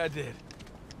can't say I did.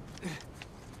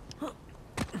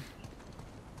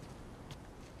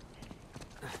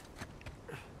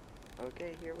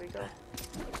 Okay, here we go.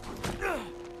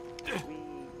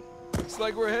 Looks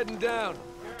like we're heading down.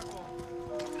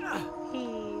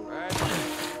 Right.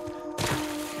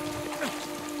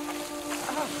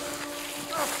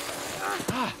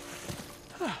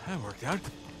 That worked out.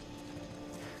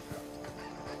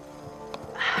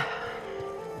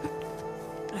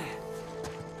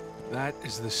 That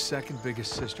is the second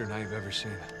biggest cistern I've ever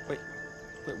seen. Wait,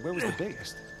 where was the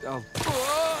biggest? Oh.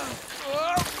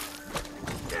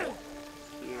 Here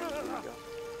we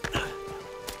go.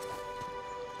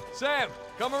 Sam,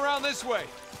 come around this way.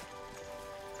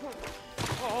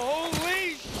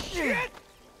 Holy shit!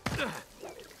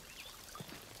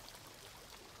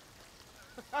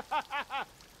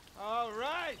 All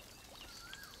right.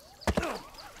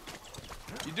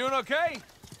 You doing okay?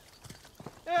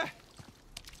 Yeah.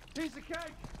 Piece of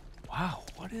cake. Wow,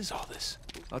 what is all this?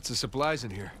 Lots of supplies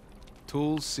in here.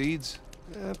 Tools, seeds.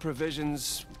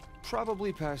 Provisions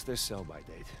probably past their sell-by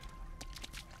date.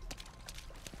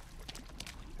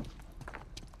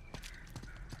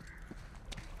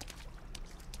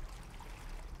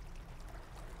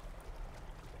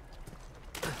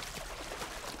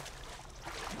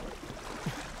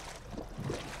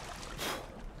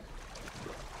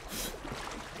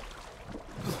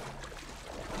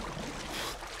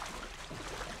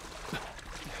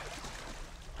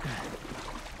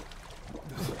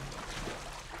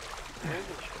 Where's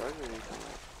the struggling from?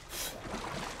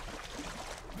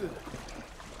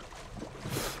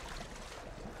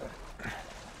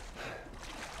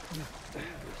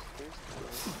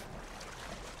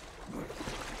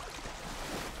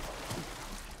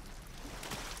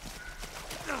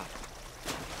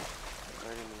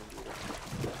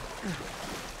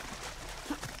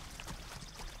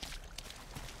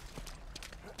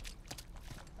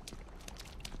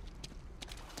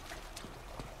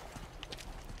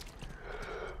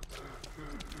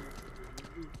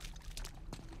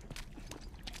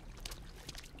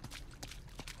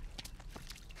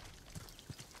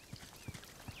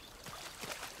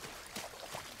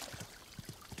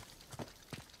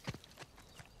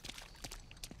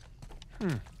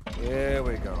 There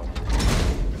we go.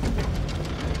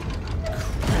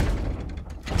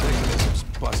 Mechanism's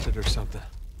busted or something.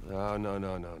 No.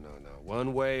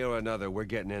 One way or another, we're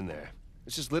getting in there.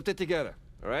 Let's just lift it together,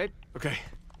 all right? Okay.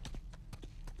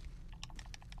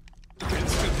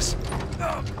 Let's do this.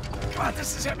 Oh, God,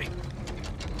 this is heavy.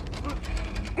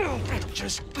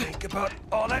 Just think about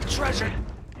all that treasure.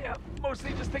 Yeah,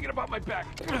 mostly just thinking about my back.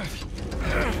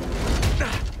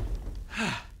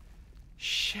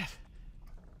 Shit.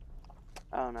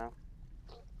 Oh no.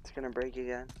 It's gonna break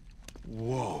again.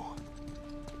 Whoa.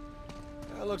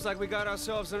 Looks like we got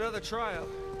ourselves another trial.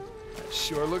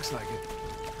 Sure looks like it.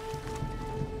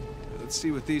 Let's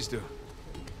see what these do.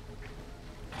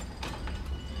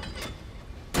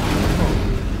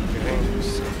 Okay,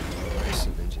 some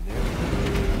impressive engineering.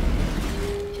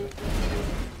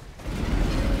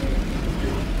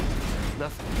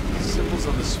 Nothing. The symbols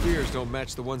on the spheres don't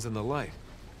match the ones in the light.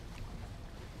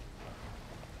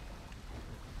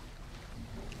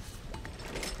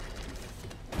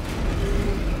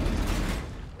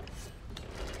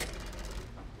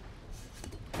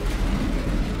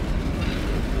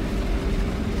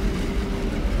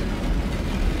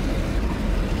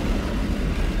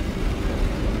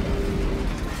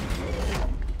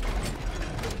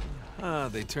 Ah,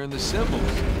 they turn the symbols.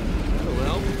 That'll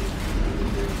help.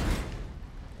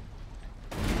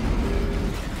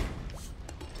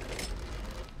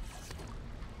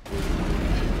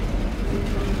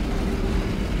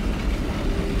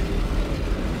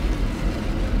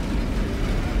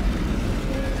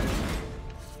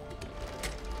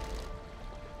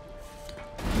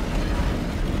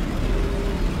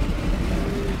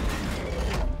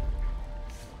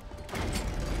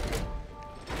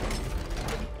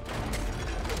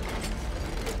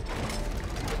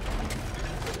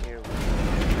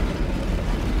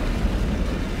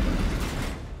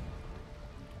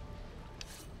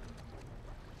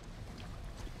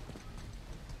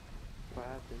 What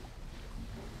happened?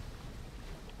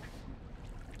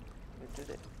 It did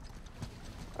it.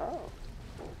 Oh.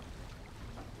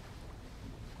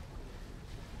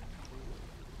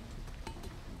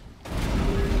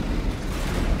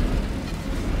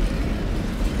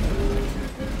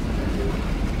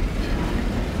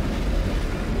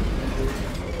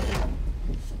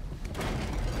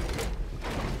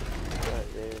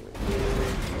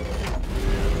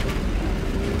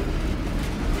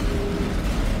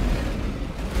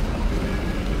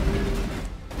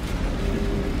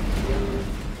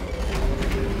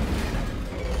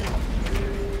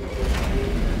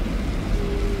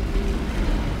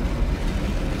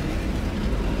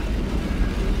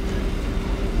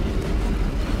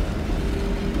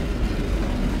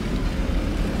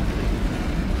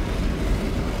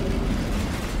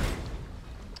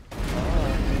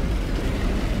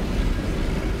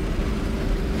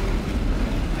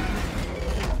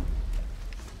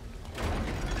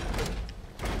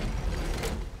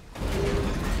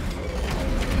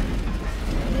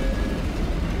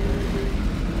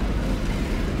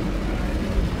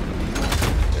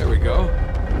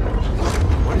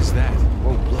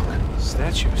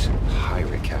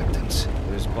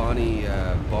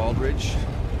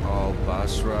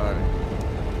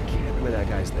 Give me that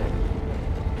guy's name.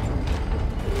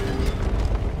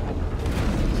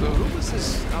 So who was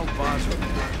this Alvazo?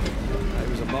 He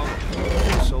was a monk.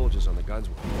 Soldiers on the guns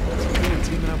with him. He been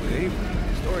teaming up with Avery.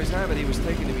 Stories have it he was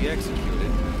taken to be executed.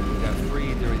 He got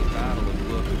freed during the battle and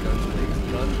blew up the guns with his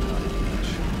gun.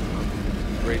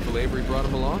 Grateful Avery brought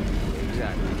him along?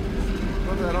 Exactly.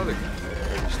 What about that other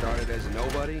guy? He started as a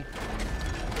nobody,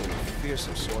 and a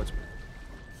fearsome swordsman.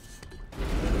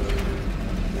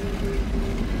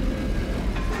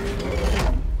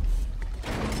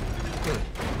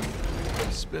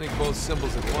 Spinning both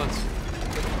symbols at once.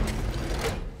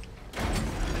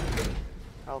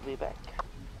 I'll be back.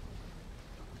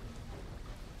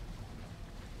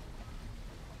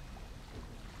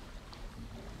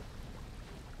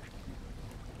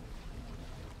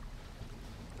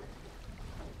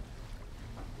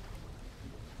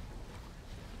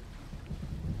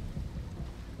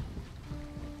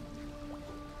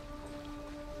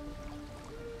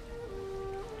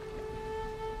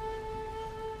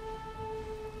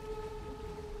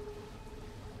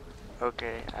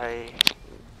 Okay, I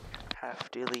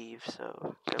have to leave,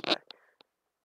 so goodbye.